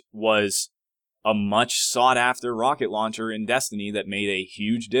 which was a much sought after rocket launcher in Destiny that made a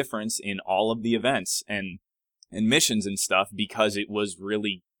huge difference in all of the events and missions and stuff because it was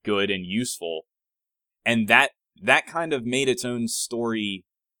really good and useful. And that kind of made its own story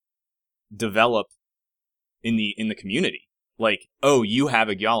develop in the community. Like, oh, you have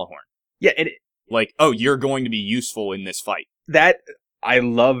a Gjallarhorn. Yeah, and like, oh, you're going to be useful in this fight. That I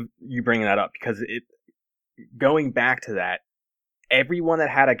love you bringing that up because going back to that, everyone that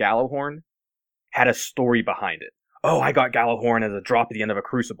had a Gjallarhorn had a story behind it. Oh, I got Gjallarhorn as a drop at the end of a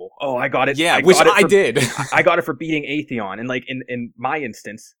Crucible. Oh, I got it. Yeah, I did. I got it for beating Atheon. And like in my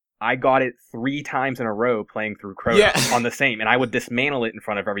instance, I got it 3 times in a row playing through Crota on the same, and I would dismantle it in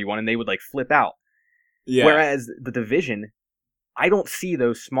front of everyone, and they would like flip out. Yeah. Whereas the Division, I don't see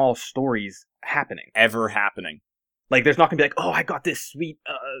those small stories happening. Ever happening. Like, there's not gonna be like, oh, I got this sweet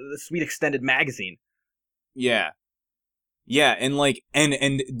extended magazine. Yeah. Yeah, and like,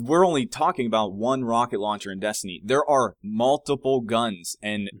 and we're only talking about one rocket launcher in Destiny. There are multiple guns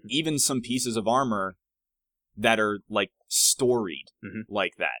and even some pieces of armor that are like storied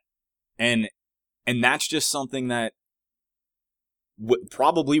like that. And that's just something that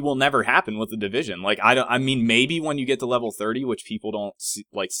probably will never happen with the Division. Like, I mean, maybe when you get to level 30, which people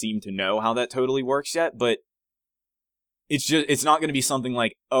don't seem to know how that totally works yet, but it's not going to be something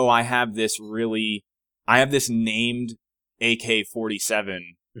like, oh, I have this named AK-47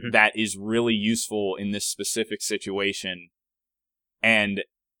 that is really useful in this specific situation, and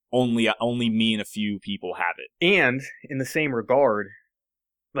only me and a few people have it. And in the same regard,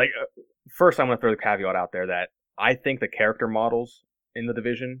 like, first I'm going to throw the caveat out there that I think the character models in the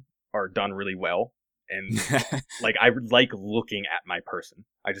Division are done really well. And like, I like looking at my person.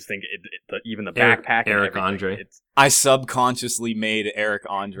 I just think even the backpack, Eric Andre. I subconsciously made Eric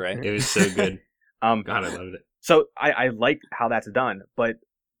Andre. It was so good. God, I loved it. So I like how that's done, but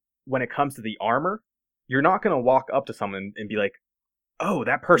when it comes to the armor, you're not going to walk up to someone and be like, oh,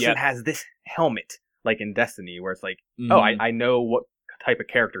 that person has this helmet, like in Destiny, where it's like, oh, I know what type of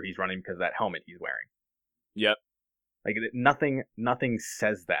character he's running because of that helmet he's wearing. Yep. Like, nothing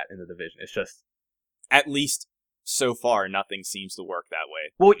says that in the Division. It's just... At least so far, nothing seems to work that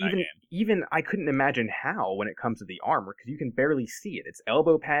way. Well, even I couldn't imagine how when it comes to the armor, because you can barely see it. It's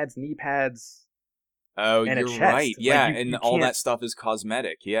elbow pads, knee pads... Oh, and you're right. Yeah, like and all that stuff is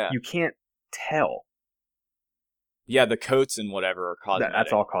cosmetic. Yeah, you can't tell. Yeah, the coats and whatever are cosmetic.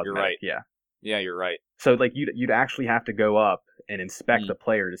 That's all cosmetic. You're right. Yeah. Yeah, you're right. So like you'd actually have to go up and inspect the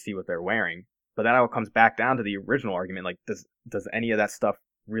player to see what they're wearing. But that all comes back down to the original argument. Like, does any of that stuff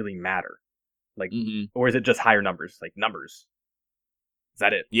really matter? Like, or is it just higher numbers? Like numbers. Is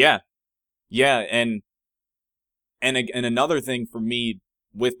that it? Yeah. Yeah, and another thing for me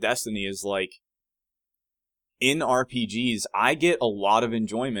with Destiny is like, in RPGs, I get a lot of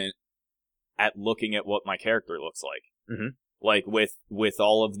enjoyment at looking at what my character looks like. Like, with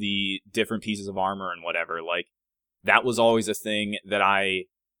all of the different pieces of armor and whatever, like, that was always a thing that I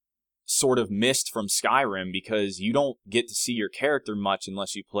sort of missed from Skyrim, because you don't get to see your character much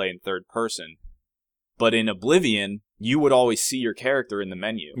unless you play in third person. But in Oblivion, you would always see your character in the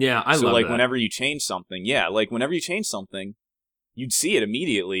menu. Yeah, I love that. So, like, whenever you change something, you'd see it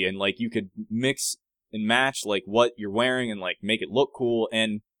immediately, and, like, you could mix and match like what you're wearing and like make it look cool.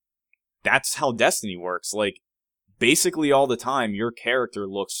 And that's how Destiny works. Like, basically all the time, your character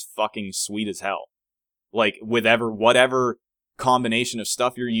looks fucking sweet as hell. Like, with whatever combination of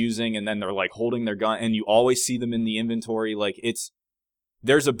stuff you're using, and then they're like holding their gun, and you always see them in the inventory. Like,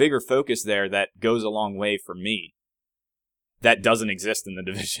 there's a bigger focus there that goes a long way for me. That doesn't exist in the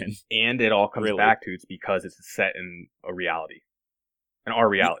Division. And it all comes Really. back to it's because it's set in a reality. Our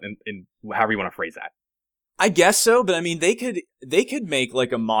reality, in however you want to phrase that. I guess so, but I mean, they could make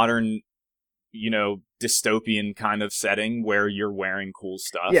like a modern, dystopian kind of setting where you're wearing cool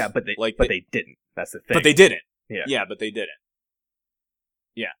stuff. Yeah, but they didn't. That's the thing. But they didn't. Yeah. Yeah, but they didn't.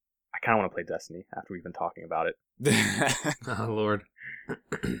 I kind of want to play Destiny after we've been talking about it. Oh Lord.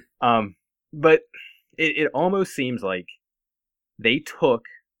 But it almost seems like they took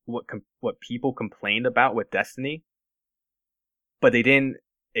what people complained about with Destiny, but they didn't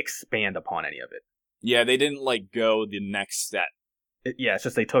expand upon any of it. Yeah, they didn't like go the next step. It's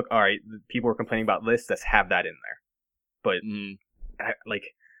just they took, all right, people were complaining about this, let's have that in there. But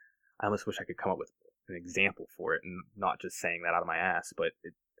I almost wish I could come up with an example for it and not just saying that out of my ass, but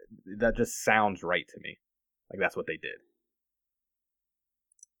that just sounds right to me. Like that's what they did.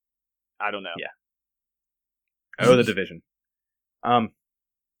 I don't know. Yeah. Oh, the Division.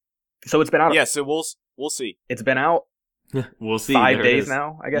 So it's been out. Yeah, so we'll see. It's been out We'll see. 5 There it days is.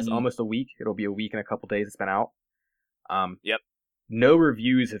 now, I guess, Mhm. almost a week. It'll be a week and a couple days it's been out. Yep. No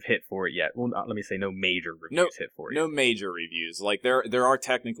reviews have hit for it yet. Well, let me say no major reviews hit for it No yet. major reviews. Like there are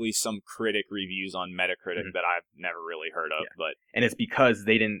technically some critic reviews on Metacritic Mhm. that I've never really heard of, Yeah. but And it's because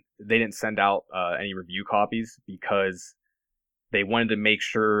they didn't send out any review copies because they wanted to make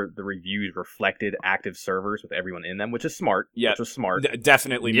sure the reviews reflected active servers with everyone in them, which is smart. Yeah. Which was smart.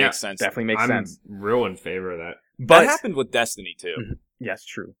 definitely Yeah, makes sense. Definitely makes I'm sense. real in favor of that. But that happened with Destiny too. Mhm. Yes,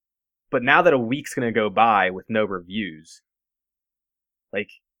 true. But now that a week's going to go by with no reviews,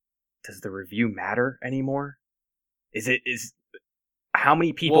 like, does the review matter anymore? Is how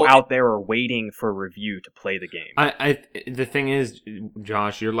many people Well, out there are waiting for a review to play the game? The thing is,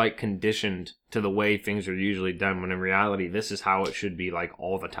 Josh, you're like conditioned to the way things are usually done, when in reality, this is how it should be like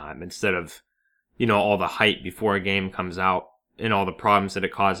all the time, instead of, all the hype before a game comes out and all the problems that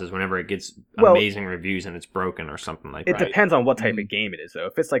it causes whenever it gets Well, amazing reviews and it's broken or something like It that. depends on what type Mhm. of game it is, though.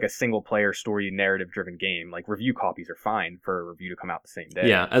 If it's like a single player story narrative driven game, like review copies are fine for a review to come out the same day.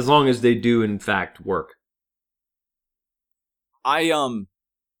 Yeah, as long as they do in fact work. I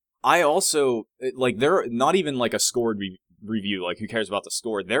also like they're not even like a scored review. Like who cares about the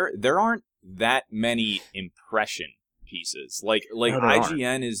score? There aren't that many impression pieces. Like No, there aren't.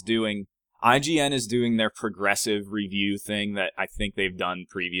 IGN is doing their progressive review thing that I think they've done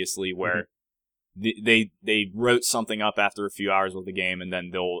previously, where they wrote something up after a few hours with the game, and then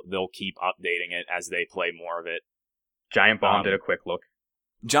they'll keep updating it as they play more of it. Giant Bomb did a quick look.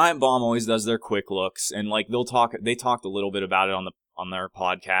 Giant Bomb always does their quick looks, and like they talked a little bit about it on their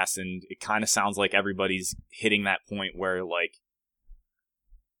podcast, and it kind of sounds like everybody's hitting that point where like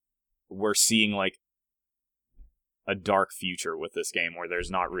we're seeing like a dark future with this game where there's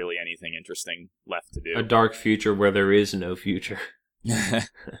not really anything interesting left to do. A dark future where there is no future.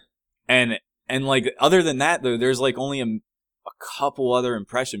 and like other than that though, there's like only a couple other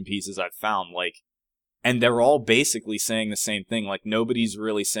impression pieces I've found, like, and they're all basically saying the same thing. Like nobody's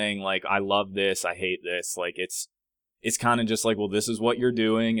really saying like I love this, I hate this. Like it's kind of just like, well, this is what you're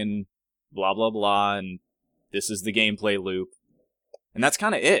doing and blah blah blah, and this is the gameplay loop. And that's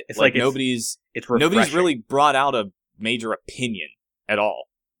kind of it. It's like like nobody's refreshing. really brought out a major opinion at all.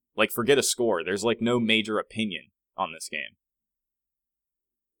 Like forget a score. There's like no major opinion on this game.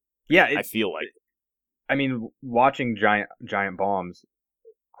 Yeah, I feel like. I mean, watching Giant Bomb's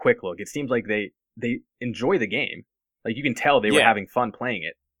quick look, it seems like they enjoy the game. Like you can tell they were having fun playing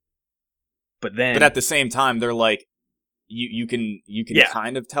it. But at the same time, they're like, you can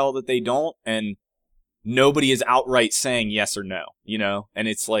kind of tell that they don't, and nobody is outright saying yes or no, And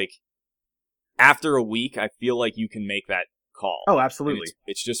it's like, after a week, I feel like you can make that call. Oh, absolutely.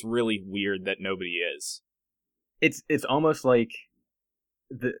 It's just really weird that nobody is. It's almost like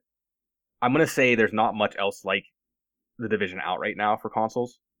I'm gonna say there's not much else like the Division out right now for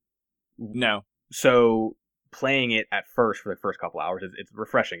consoles. No. So playing it at first for the first couple hours, it's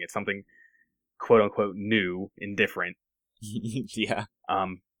refreshing. It's something quote unquote new and different. Yeah.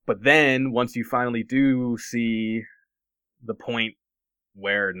 But then once you finally do see the point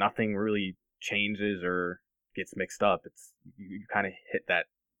where nothing really changes or gets mixed up, it's you kind of hit that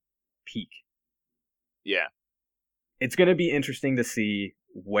peak. Yeah. It's going to be interesting to see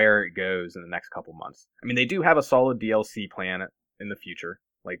where it goes in the next couple months. I mean, they do have a solid DLC plan in the future,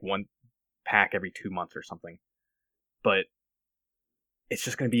 like one pack every 2 months or something. But it's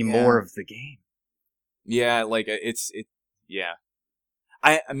just going to be Yeah. more of the game. Yeah, like yeah.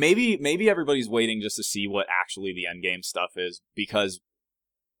 Maybe everybody's waiting just to see what actually the end game stuff is, because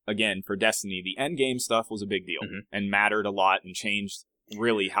again, for Destiny, the end game stuff was a big deal and mattered a lot and changed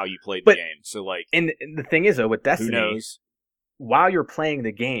really how you played the game. So like, and the thing is though, with Destiny, who knows? While you're playing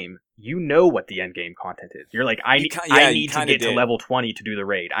the game, you know what the end game content is. You're like, I need to get to level 20 to do the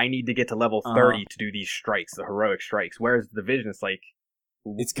raid. I need to get to level 30 to do these strikes, the heroic strikes. Whereas the Division, it's like,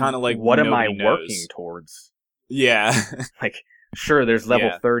 it's kind of like, what am I knows. working towards? Yeah. Like, sure, there's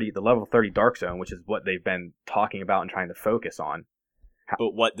level 30, the level 30 Dark Zone, which is what they've been talking about and trying to focus on.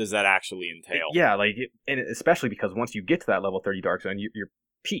 But what does that actually entail? Yeah, like, and especially because once you get to that level 30 Dark Zone, you're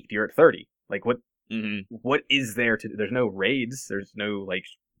peaked. You're at 30. Like, what? Mm-hmm. What is there to? There's no raids. There's no like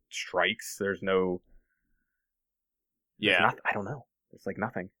strikes. There's no. Yeah, I don't know. It's like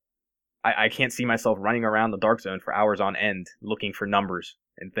nothing. I can't see myself running around the Dark Zone for hours on end looking for numbers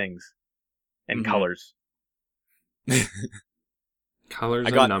and things and colors. Colors.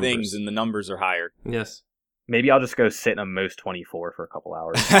 I got and numbers. things, and the numbers are higher. Yes. Maybe I'll just go sit in a Most 24 for a couple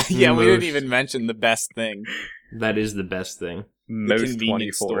hours. Yeah, we didn't even mention the best thing. That is the best thing. Most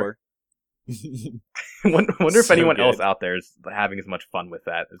 24. Store. Wonder if So anyone good. else out there is having as much fun with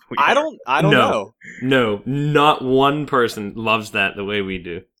that as we I are. don't know. No, not one person loves that the way we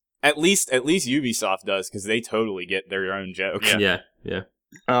do. At least Ubisoft does, because they totally get their own joke. Yeah.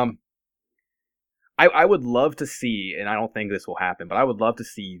 I would love to see, and I don't think this will happen, but I would love to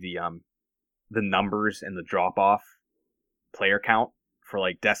see the numbers and the drop off player count for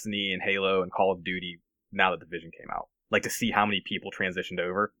like Destiny and Halo and Call of Duty now that Division came out. Like to see how many people transitioned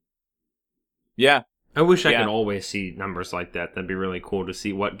over. Yeah. I wish I could always see numbers like that. That'd be really cool to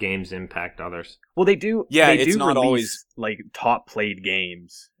see what games impact others. Well, they do. Yeah, they it's do not release, always like top played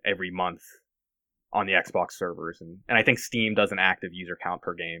games every month on the Xbox servers, and I think Steam does an active user count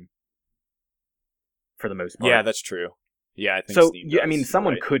per game for the most part. Yeah, that's true. Yeah, I think so. Steam does. I mean,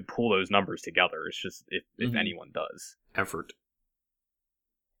 someone right. could pull those numbers together. It's just if anyone does. Effort.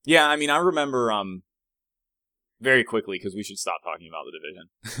 Yeah, I mean, I remember very quickly, because we should stop talking about the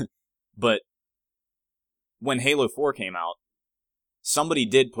Division. But when Halo 4 came out, somebody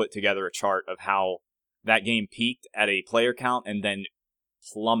did put together a chart of how that game peaked at a player count and then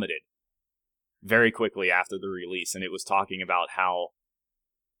plummeted very quickly after the release, and it was talking about how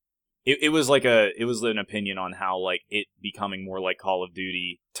it was an opinion on how like it becoming more like Call of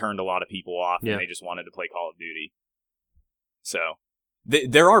Duty turned a lot of people off, and they just wanted to play Call of Duty. So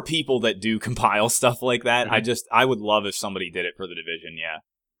there are people that do compile stuff like that. Mm-hmm. I would love if somebody did it for the Division,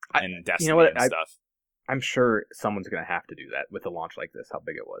 and Destiny and stuff. I'm sure someone's going to have to do that with a launch like this, how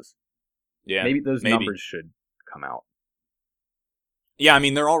big it was. Yeah, maybe those numbers should come out. Yeah, I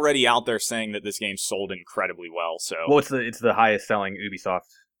mean, they're already out there saying that this game sold incredibly well, so... Well, it's the highest selling Ubisoft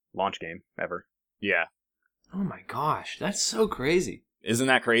launch game ever. Yeah. Oh my gosh, that's so crazy. Isn't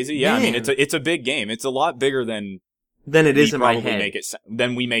that crazy? Yeah, Man. I mean, it's a big game. It's a lot bigger than it is in my head.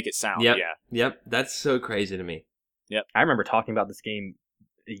 Than we make it sound, yep. Yeah. Yep, that's so crazy to me. Yep. I remember talking about this game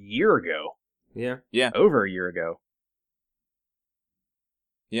a year ago. Yeah. Yeah. Over a year ago.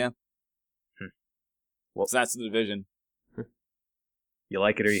 Yeah. Well, so that's the Division. You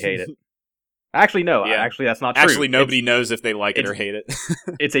like it or you hate it. Actually, no. Yeah. Actually, that's not true. Actually, nobody knows if they like it or hate it.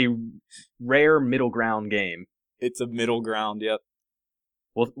 It's a rare middle ground game. It's a middle ground, yep.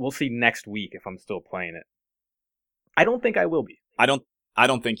 We'll see next week if I'm still playing it. I don't think I will be. I don't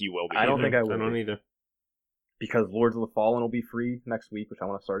think you will be. I don't think I will. I don't be. either. Because Lords of the Fallen will be free next week, which I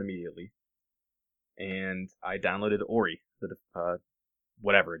want to start immediately. And I downloaded Ori, the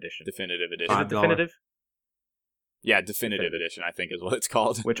whatever edition. Definitive edition. Is it definitive? Yeah, definitive edition, I think is what it's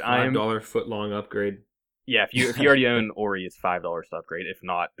called. Which I am $5 foot-long upgrade. Yeah, if you already own Ori, it's $5 to upgrade. If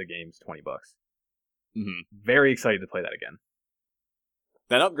not, the game's $20. Mm-hmm. Very excited to play that again.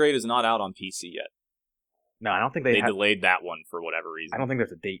 That upgrade is not out on PC yet. No, I don't think they delayed that one for whatever reason. I don't think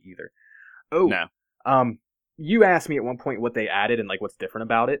there's a date either. Oh, no. You asked me at one point what they added and like what's different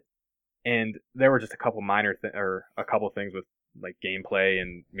about it, and there were just a couple minor or a couple things with like gameplay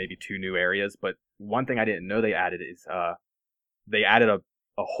and maybe 2 new areas. But one thing I didn't know they added is they added a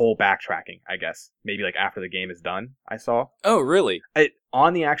whole backtracking. I guess maybe like after the game is done. I saw. Oh, really?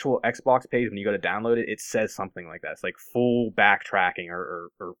 On the actual Xbox page when you go to download it, it says something like that. It's like full backtracking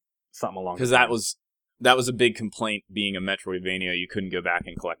or something along. Because that was a big complaint being a Metroidvania. You couldn't go back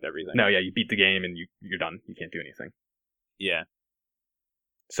and collect everything. No, yeah, you beat the game and you're done. You can't do anything. Yeah.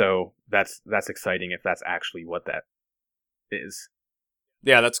 So that's exciting if that's actually what that is.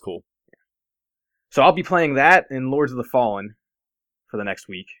 Yeah, that's cool. So I'll be playing that in Lords of the Fallen for the next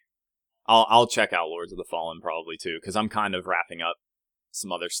week. I'll check out Lords of the Fallen probably too, because I'm kind of wrapping up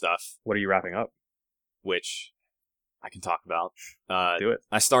some other stuff, What are you wrapping up? which I can talk about. Do it.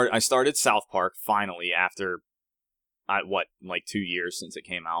 I started South Park finally after, 2 years since it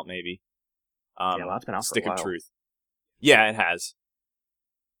came out, maybe. Yeah, well, it's been out for a Stick while. of Truth. Yeah, it has.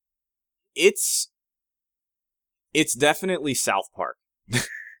 It's definitely South Park.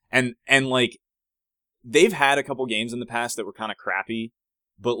 and like, they've had a couple games in the past that were kind of crappy,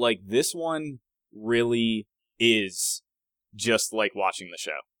 but like this one really is just like watching the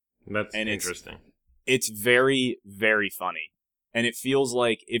show. That's And interesting. It's very, very funny. And it feels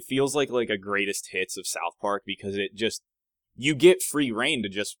like a greatest hits of South Park, because you get free reign to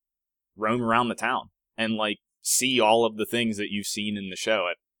just roam around the town and like see all of the things that you've seen in the show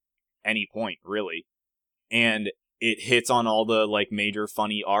at any point, really. And it hits on all the like major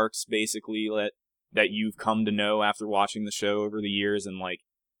funny arcs, basically, that you've come to know after watching the show over the years. And like,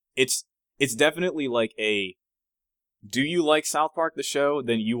 it's definitely like do you like South Park the show?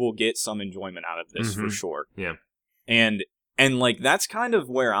 Then you will get some enjoyment out of this for sure. Yeah. And like, that's kind of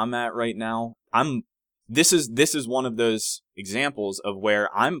where I'm at right now. This is one of those examples of where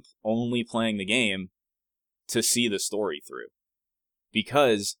I'm only playing the game to see the story through,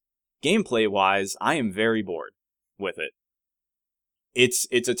 because gameplay wise, I am very bored with it.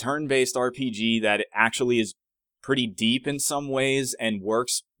 It's a turn-based RPG that actually is pretty deep in some ways and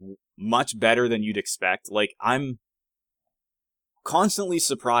works much better than you'd expect. Like, I'm constantly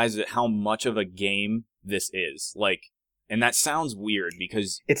surprised at how much of a game this is. Like, and that sounds weird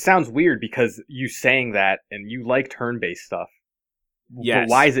because It sounds weird because you saying that and you like turn-based stuff. Yes.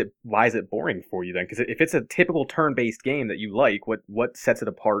 But why is it boring for you then? Because if it's a typical turn-based game that you like, what sets it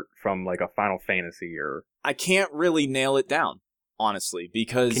apart from like a Final Fantasy or? I can't really nail it down, honestly,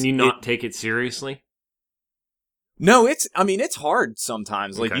 because Can you not take it seriously? No, it's hard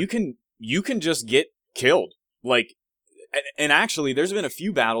sometimes. Like, Okay. you can just get killed. Like, and actually, there's been a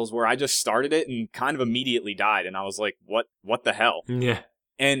few battles where I just started it and kind of immediately died, and I was like, what the hell? Yeah.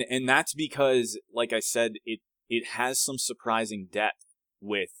 And that's because, like I said, it has some surprising depth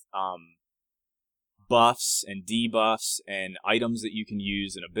with buffs and debuffs and items that you can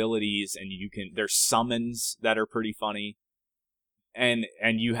use and abilities, and there's summons that are pretty funny. And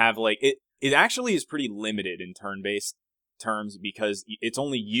you have like it actually is pretty limited in turn-based terms, because it's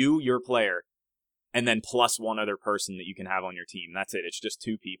only you, your player, and then plus one other person that you can have on your team. That's it. It's just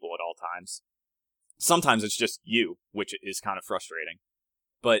 2 people at all times. Sometimes it's just you, which is kind of frustrating.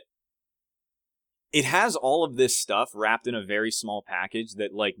 But it has all of this stuff wrapped in a very small package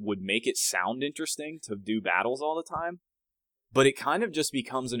that like would make it sound interesting to do battles all the time. But it kind of just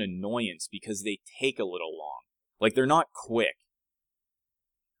becomes an annoyance because they take a little long. Like, they're not quick.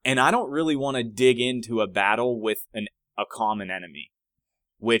 And I don't really want to dig into a battle with a common enemy,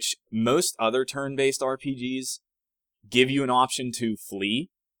 which most other turn-based RPGs give you an option to flee,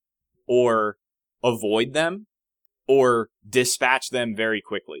 or avoid them, or dispatch them very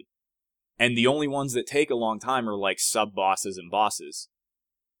quickly. And the only ones that take a long time are like sub-bosses and bosses.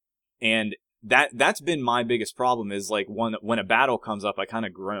 And that's been my biggest problem, is like when a battle comes up, I kind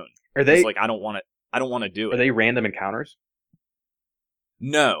of groan. It's like, I don't want to do it. Are they random encounters?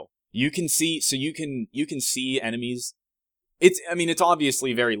 No. You can see enemies. It's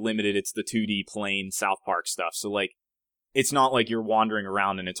obviously very limited. It's the 2D plain South Park stuff. So like, it's not like you're wandering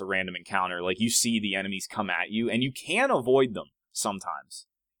around and it's a random encounter. Like, you see the enemies come at you and you can avoid them sometimes.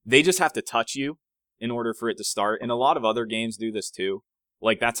 They just have to touch you in order for it to start. And a lot of other games do this too.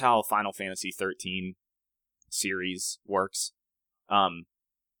 Like, that's how Final Fantasy 13 series works.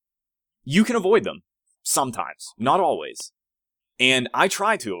 You can avoid them sometimes, not always. And I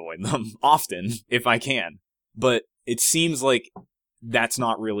try to avoid them often if I can. But it seems like that's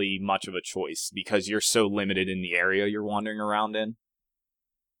not really much of a choice because you're so limited in the area you're wandering around in.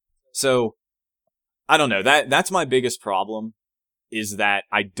 So, I don't know. That's my biggest problem, is that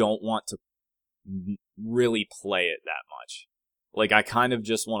I don't want to really play it that much. Like, I kind of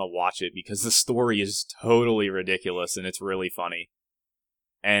just want to watch it because the story is totally ridiculous and it's really funny.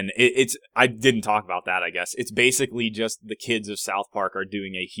 And I didn't talk about that, I guess. It's basically just the kids of South Park are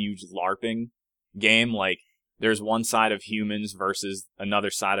doing a huge LARPing game. Like, there's one side of humans versus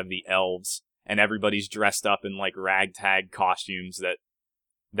another side of the elves, and everybody's dressed up in like ragtag costumes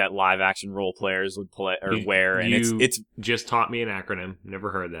that live action role players would play or wear. And it's just taught me an acronym.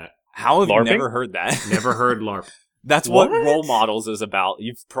 Never heard that. How have LARPing? you never heard that? Never heard LARP. That's what Role Models is about.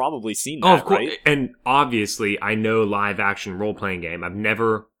 You've probably seen that, Of course. right? And obviously, I know live action role playing game. I've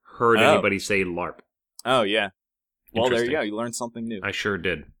never heard anybody say LARP. Oh, yeah. Well, there you Interesting. go. You learned something new. I sure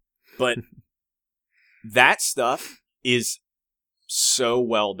did. But that stuff is so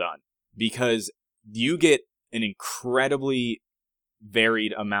well done because you get an incredibly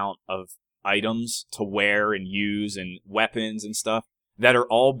varied amount of items to wear and use and weapons and stuff that are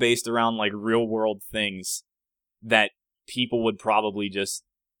all based around like real world things that people would probably just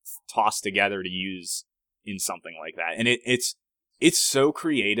toss together to use in something like that. And it's so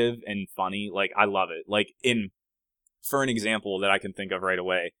creative and funny. Like, I love it. Like, for an example that I can think of right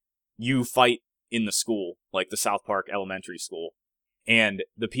away, you fight in the school, like the South Park elementary school, and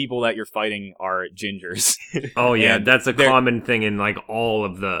the people that you're fighting are gingers. Oh yeah, And that's a common thing in like all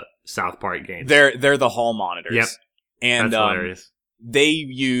of the South Park games. They're the hall monitors. Yep. And That's hilarious. they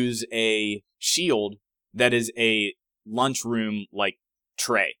use a shield that is a lunchroom like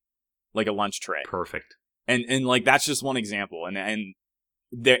tray, like a lunch tray. Perfect. And like that's just one example, and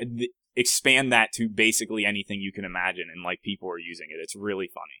expand that to basically anything you can imagine, and like people are using it. It's really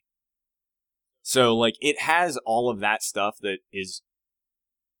funny. So like it has all of that stuff that is,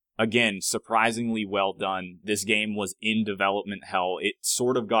 again, surprisingly well done. This game was in development hell. It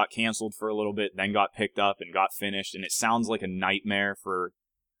sort of got canceled for a little bit, then got picked up and got finished, and it sounds like a nightmare for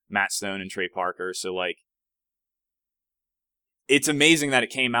Matt Stone and Trey Parker. So like, it's amazing that it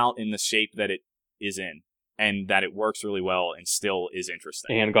came out in the shape that it is in, and that it works really well and still is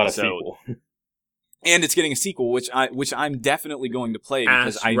interesting. And got a sequel. And it's getting a sequel, which I'm definitely going to play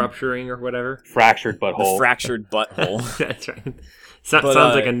because rupturing or whatever. Fractured butthole. The fractured butthole. That's right.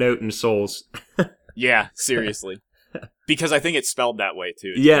 Sounds like a note in Souls. Yeah, seriously. Because I think it's spelled that way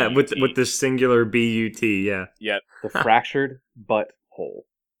too. It's Yeah, B-U-T. with the singular B-U-T, yeah. Yep. The fractured butthole.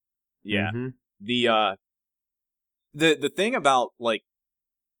 Yeah. Mm-hmm. The thing about, like,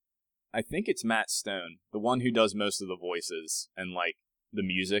 I think it's Matt Stone, the one who does most of the voices and like the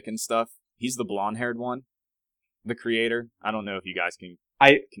music and stuff. He's the blonde-haired one, the creator. I don't know if you guys can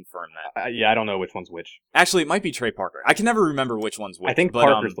confirm that. Yeah, I don't know which one's which. Actually, it might be Trey Parker. I can never remember which one's which. I think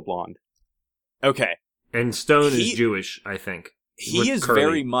Parker's the blonde. Okay. And Stone is Jewish, I think. He is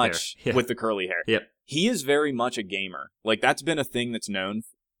very much with the curly hair. Yep. He is very much a gamer. Like, that's been a thing that's known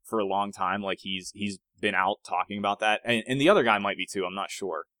for a long time. Like, he's been out talking about that. And the other guy might be too, I'm not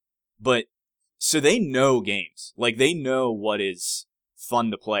sure. But, so they know games. Like, they know what is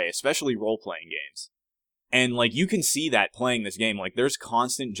fun to play, especially role-playing games. And, like, you can see that playing this game. Like, there's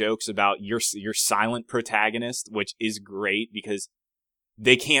constant jokes about your silent protagonist, which is great because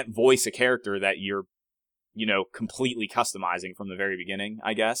they can't voice a character that you're, completely customizing from the very beginning,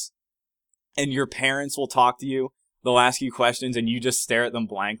 I guess. And your parents will talk to you, they'll ask you questions, and you just stare at them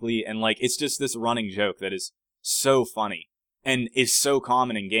blankly, and, like, it's just this running joke that is so funny, and is so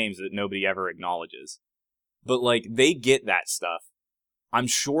common in games that nobody ever acknowledges. But, like, they get that stuff. I'm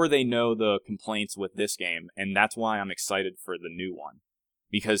sure they know the complaints with this game, and that's why I'm excited for the new one.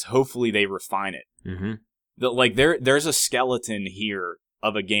 Because hopefully they refine it. Mm-hmm. There's a skeleton here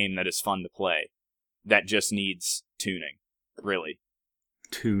of a game that is fun to play that just needs tuning, really.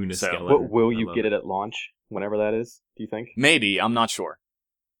 Tune a skeleton. Will you get it at launch, whenever that is, do you think? Maybe, I'm not sure.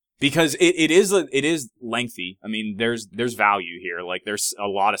 Because it is lengthy. I mean, there's value here. Like, there's a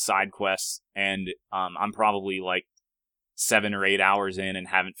lot of side quests, and I'm probably like 7 or 8 hours in and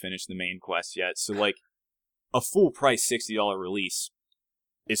haven't finished the main quest yet. So like a full price $60 release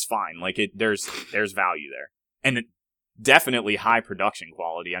is fine. Like there's value there. And definitely high production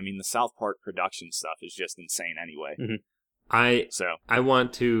quality. I mean, the South Park production stuff is just insane anyway. Mm-hmm. I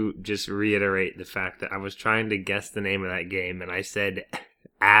want to just reiterate the fact that I was trying to guess the name of that game and I said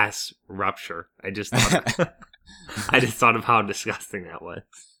ass rupture. I just thought of how disgusting that was.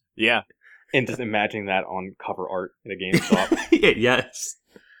 Yeah. And just imagining that on cover art in a GameStop. Yes.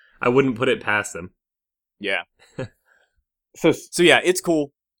 I wouldn't put it past them. Yeah. So yeah, it's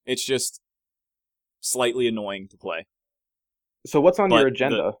cool. It's just slightly annoying to play. So what's on your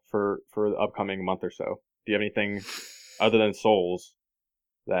agenda for the upcoming month or so? Do you have anything other than Souls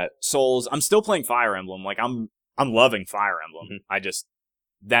Souls, I'm still playing Fire Emblem. Like I'm loving Fire Emblem. Mm-hmm. I just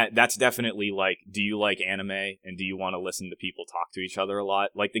that's definitely like, do you like anime and do you want to listen to people talk to each other a lot?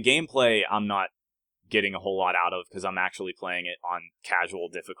 Like the gameplay, I'm not getting a whole lot out of because I'm actually playing it on casual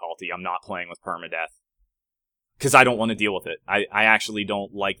difficulty. I'm not playing with permadeath because I don't want to deal with it. I actually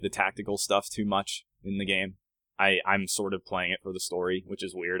don't like the tactical stuff too much in the game. I'm sort of playing it for the story, which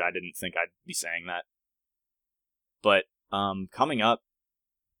is weird. I didn't think I'd be saying that. But coming up,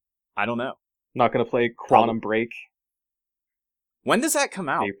 I don't know. Not going to play Quantum Break? When does that come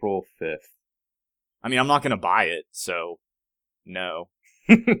out? April 5th. I mean, I'm not going to buy it, so no.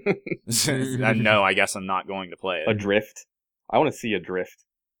 No, I guess I'm not going to play it. Adrift? I want to see Adrift.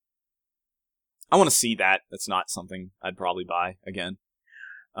 I want to see that. That's not something I'd probably buy again.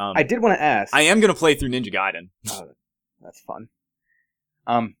 I did want to ask. I am going to play through Ninja Gaiden. That's fun.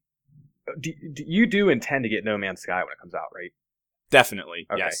 You do intend to get No Man's Sky when it comes out, right? Definitely,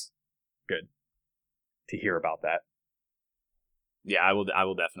 Okay. yes. Good to hear about that. Yeah, I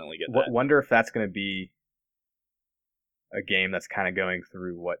will definitely get that. Wonder if that's going to be a game that's kind of going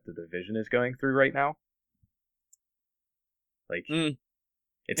through what the Division is going through right now. Like,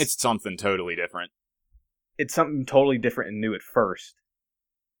 It's something totally different. It's something totally different and new at first,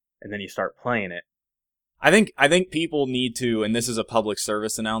 and then you start playing it. I think people need to, and this is a public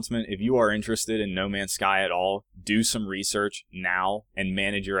service announcement, if you are interested in No Man's Sky at all, do some research now and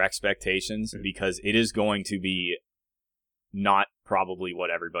manage your expectations, because it is going to be not probably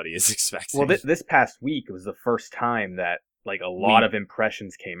what everybody is expecting. Well, this past week was the first time that like a lot of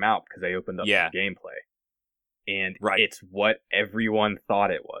impressions came out because they opened up some gameplay. And it's what everyone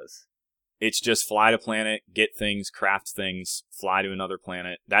thought it was. It's just fly to planet, get things, craft things, fly to another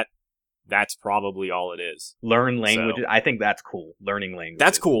planet. That's probably all it is. Learn languages. So, I think that's cool. Learning languages.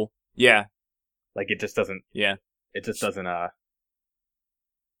 That's cool. Yeah. Like it just doesn't. Yeah. It just doesn't.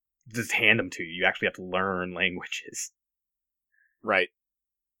 Just hand them to you. You actually have to learn languages. Right.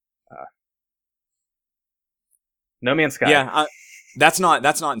 No Man's Sky. Yeah. That's not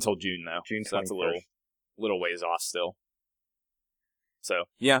until June though. June 21st. So that's a little ways off still. So,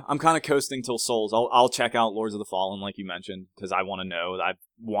 yeah, I'm kind of coasting till Souls. I'll check out Lords of the Fallen, like you mentioned, because I want to know. I've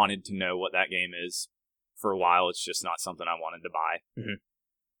wanted to know what that game is for a while. It's just not something I wanted to buy. Mm-hmm.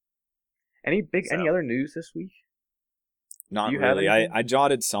 Any other news this week? Not really. I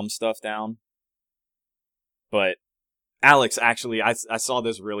jotted some stuff down. But, Alex, actually, I saw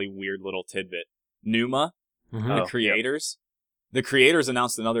this really weird little tidbit. Numa, the creators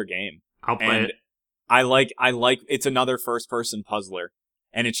announced another game. I'll play it. I like it's another first-person puzzler,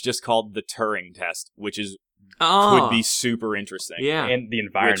 and it's just called the Turing Test, which could be super interesting. Yeah, and the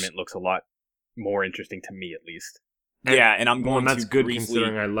environment looks a lot more interesting to me, at least. Yeah, and I'm going that's to good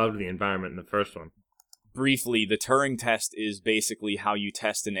considering I loved the environment in the first one. Briefly, the Turing Test is basically how you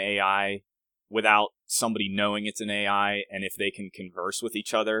test an AI without somebody knowing it's an AI, and if they can converse with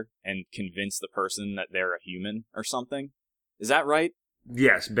each other and convince the person that they're a human or something. Is that right?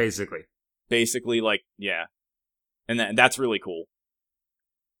 Yes, basically. Basically, like, yeah. And that's really cool.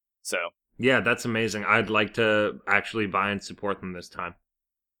 So. Yeah, that's amazing. I'd like to actually buy and support them this time.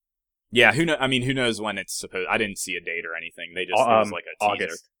 Yeah, who knows when it's supposed... I didn't see a date or anything. They just... it was like a teaser.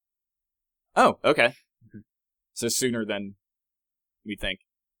 August. Oh, okay. Mm-hmm. So sooner than we think.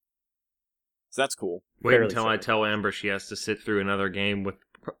 So that's cool. Wait until I tell Amber she has to sit through another game with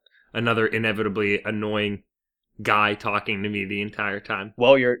another inevitably annoying guy talking to me the entire time.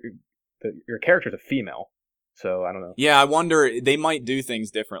 Well, your character's a female, so I don't know. Yeah, I wonder, they might do things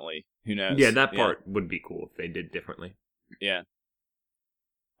differently. Who knows? Yeah, that part would be cool if they did differently. Yeah.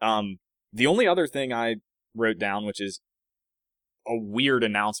 The only other thing I wrote down, which is a weird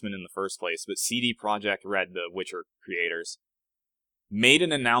announcement in the first place, but CD Projekt Red, the Witcher creators, made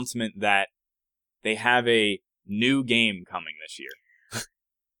an announcement that they have a new game coming this year.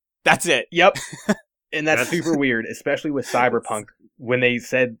 That's it. Yep. And that's super weird, especially with Cyberpunk, when they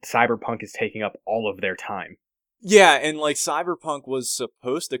said Cyberpunk is taking up all of their time. Yeah, and like Cyberpunk was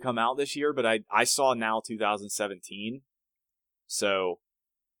supposed to come out this year, but I saw now 2017. So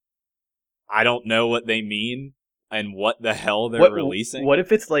I don't know what they mean and what the hell they're releasing. What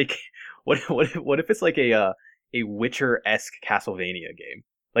if it's like what if it's like a Witcher-esque Castlevania game?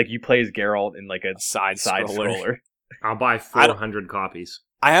 Like you play as Geralt in like a side scroller. I'll buy 400 copies.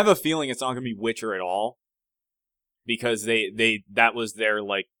 I have a feeling it's not going to be Witcher at all, because that was their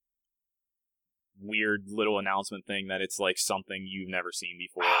like weird little announcement thing that it's like something you've never seen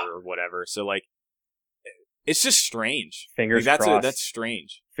before or whatever. So like, it's just strange. Fingers crossed. That's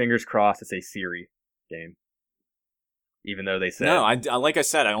strange. Fingers crossed. It's a Siri game, even though they said no. Like I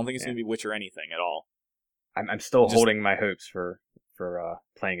said, I don't think it's going to be Witcher anything at all. I'm still holding my hopes for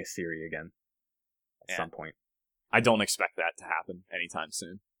playing a Siri again at some point. I don't expect that to happen anytime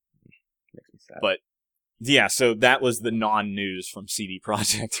soon. Makes me sad. But, yeah, so that was the non-news from CD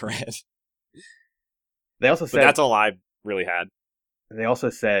Projekt Red. They also said... But that's all I really had. They also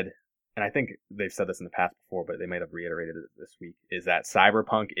said, and I think they've said this in the past before, but they might have reiterated it this week, is that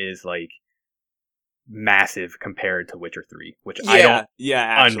Cyberpunk is, like, massive compared to Witcher 3, which I don't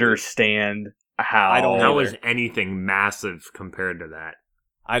understand how... How is anything massive compared to that?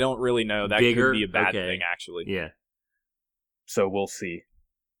 I don't really know. That could be a bad thing, actually. Yeah. So we'll see.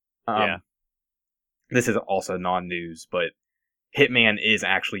 This is also non-news, but Hitman is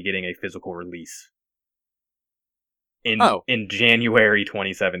actually getting a physical release in January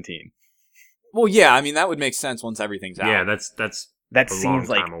 2017. Well, yeah, I mean that would make sense once everything's out. Yeah, that seems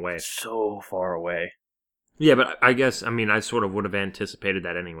like away. So far away. Yeah, but I guess I sort of would have anticipated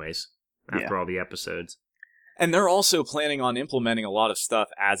that anyways after all the episodes. And they're also planning on implementing a lot of stuff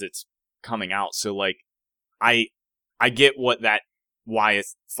as it's coming out. So, like, I get why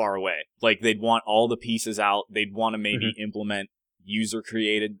it's far away. Like, they'd want all the pieces out. They'd want to maybe implement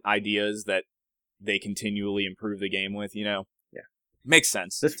user-created ideas that they continually improve the game with, you know? Yeah. Makes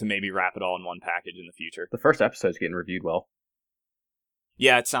sense to maybe wrap it all in one package in the future. The first episode's getting reviewed well.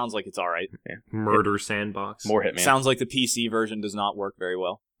 Yeah, it sounds like it's all right. Yeah. Murder Sandbox. More Hitman. Sounds like the PC version does not work very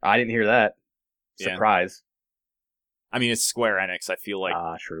well. I didn't hear that. Yeah. Surprise. I mean, it's Square Enix. I feel like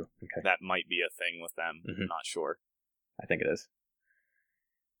true. Okay. that might be a thing with them. I'm not sure. I think it is.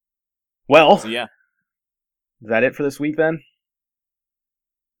 Well, so, yeah. Is that it for this week then?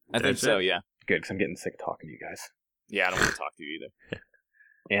 I think so, yeah. Good, because I'm getting sick of talking to you guys. Yeah, I don't want to talk to you either.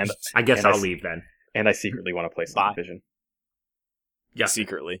 And I guess I'll leave then. And I secretly want to play some Division. Yeah,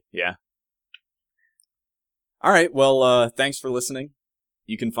 secretly, yeah. All right, well, thanks for listening.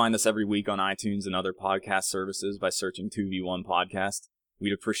 You can find us every week on iTunes and other podcast services by searching 2v1 Podcast.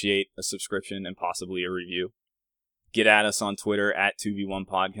 We'd appreciate a subscription and possibly a review. Get at us on Twitter at 2v1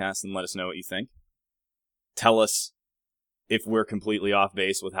 Podcast and let us know what you think. Tell us if we're completely off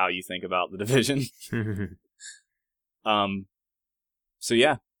base with how you think about the Division. So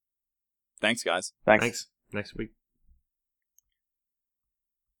yeah. Thanks, guys. Thanks. Next week.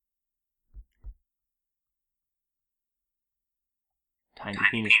 Tiny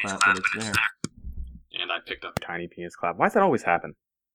penis clap, but it's there. And I picked up Tiny Penis Clap. Why does that always happen?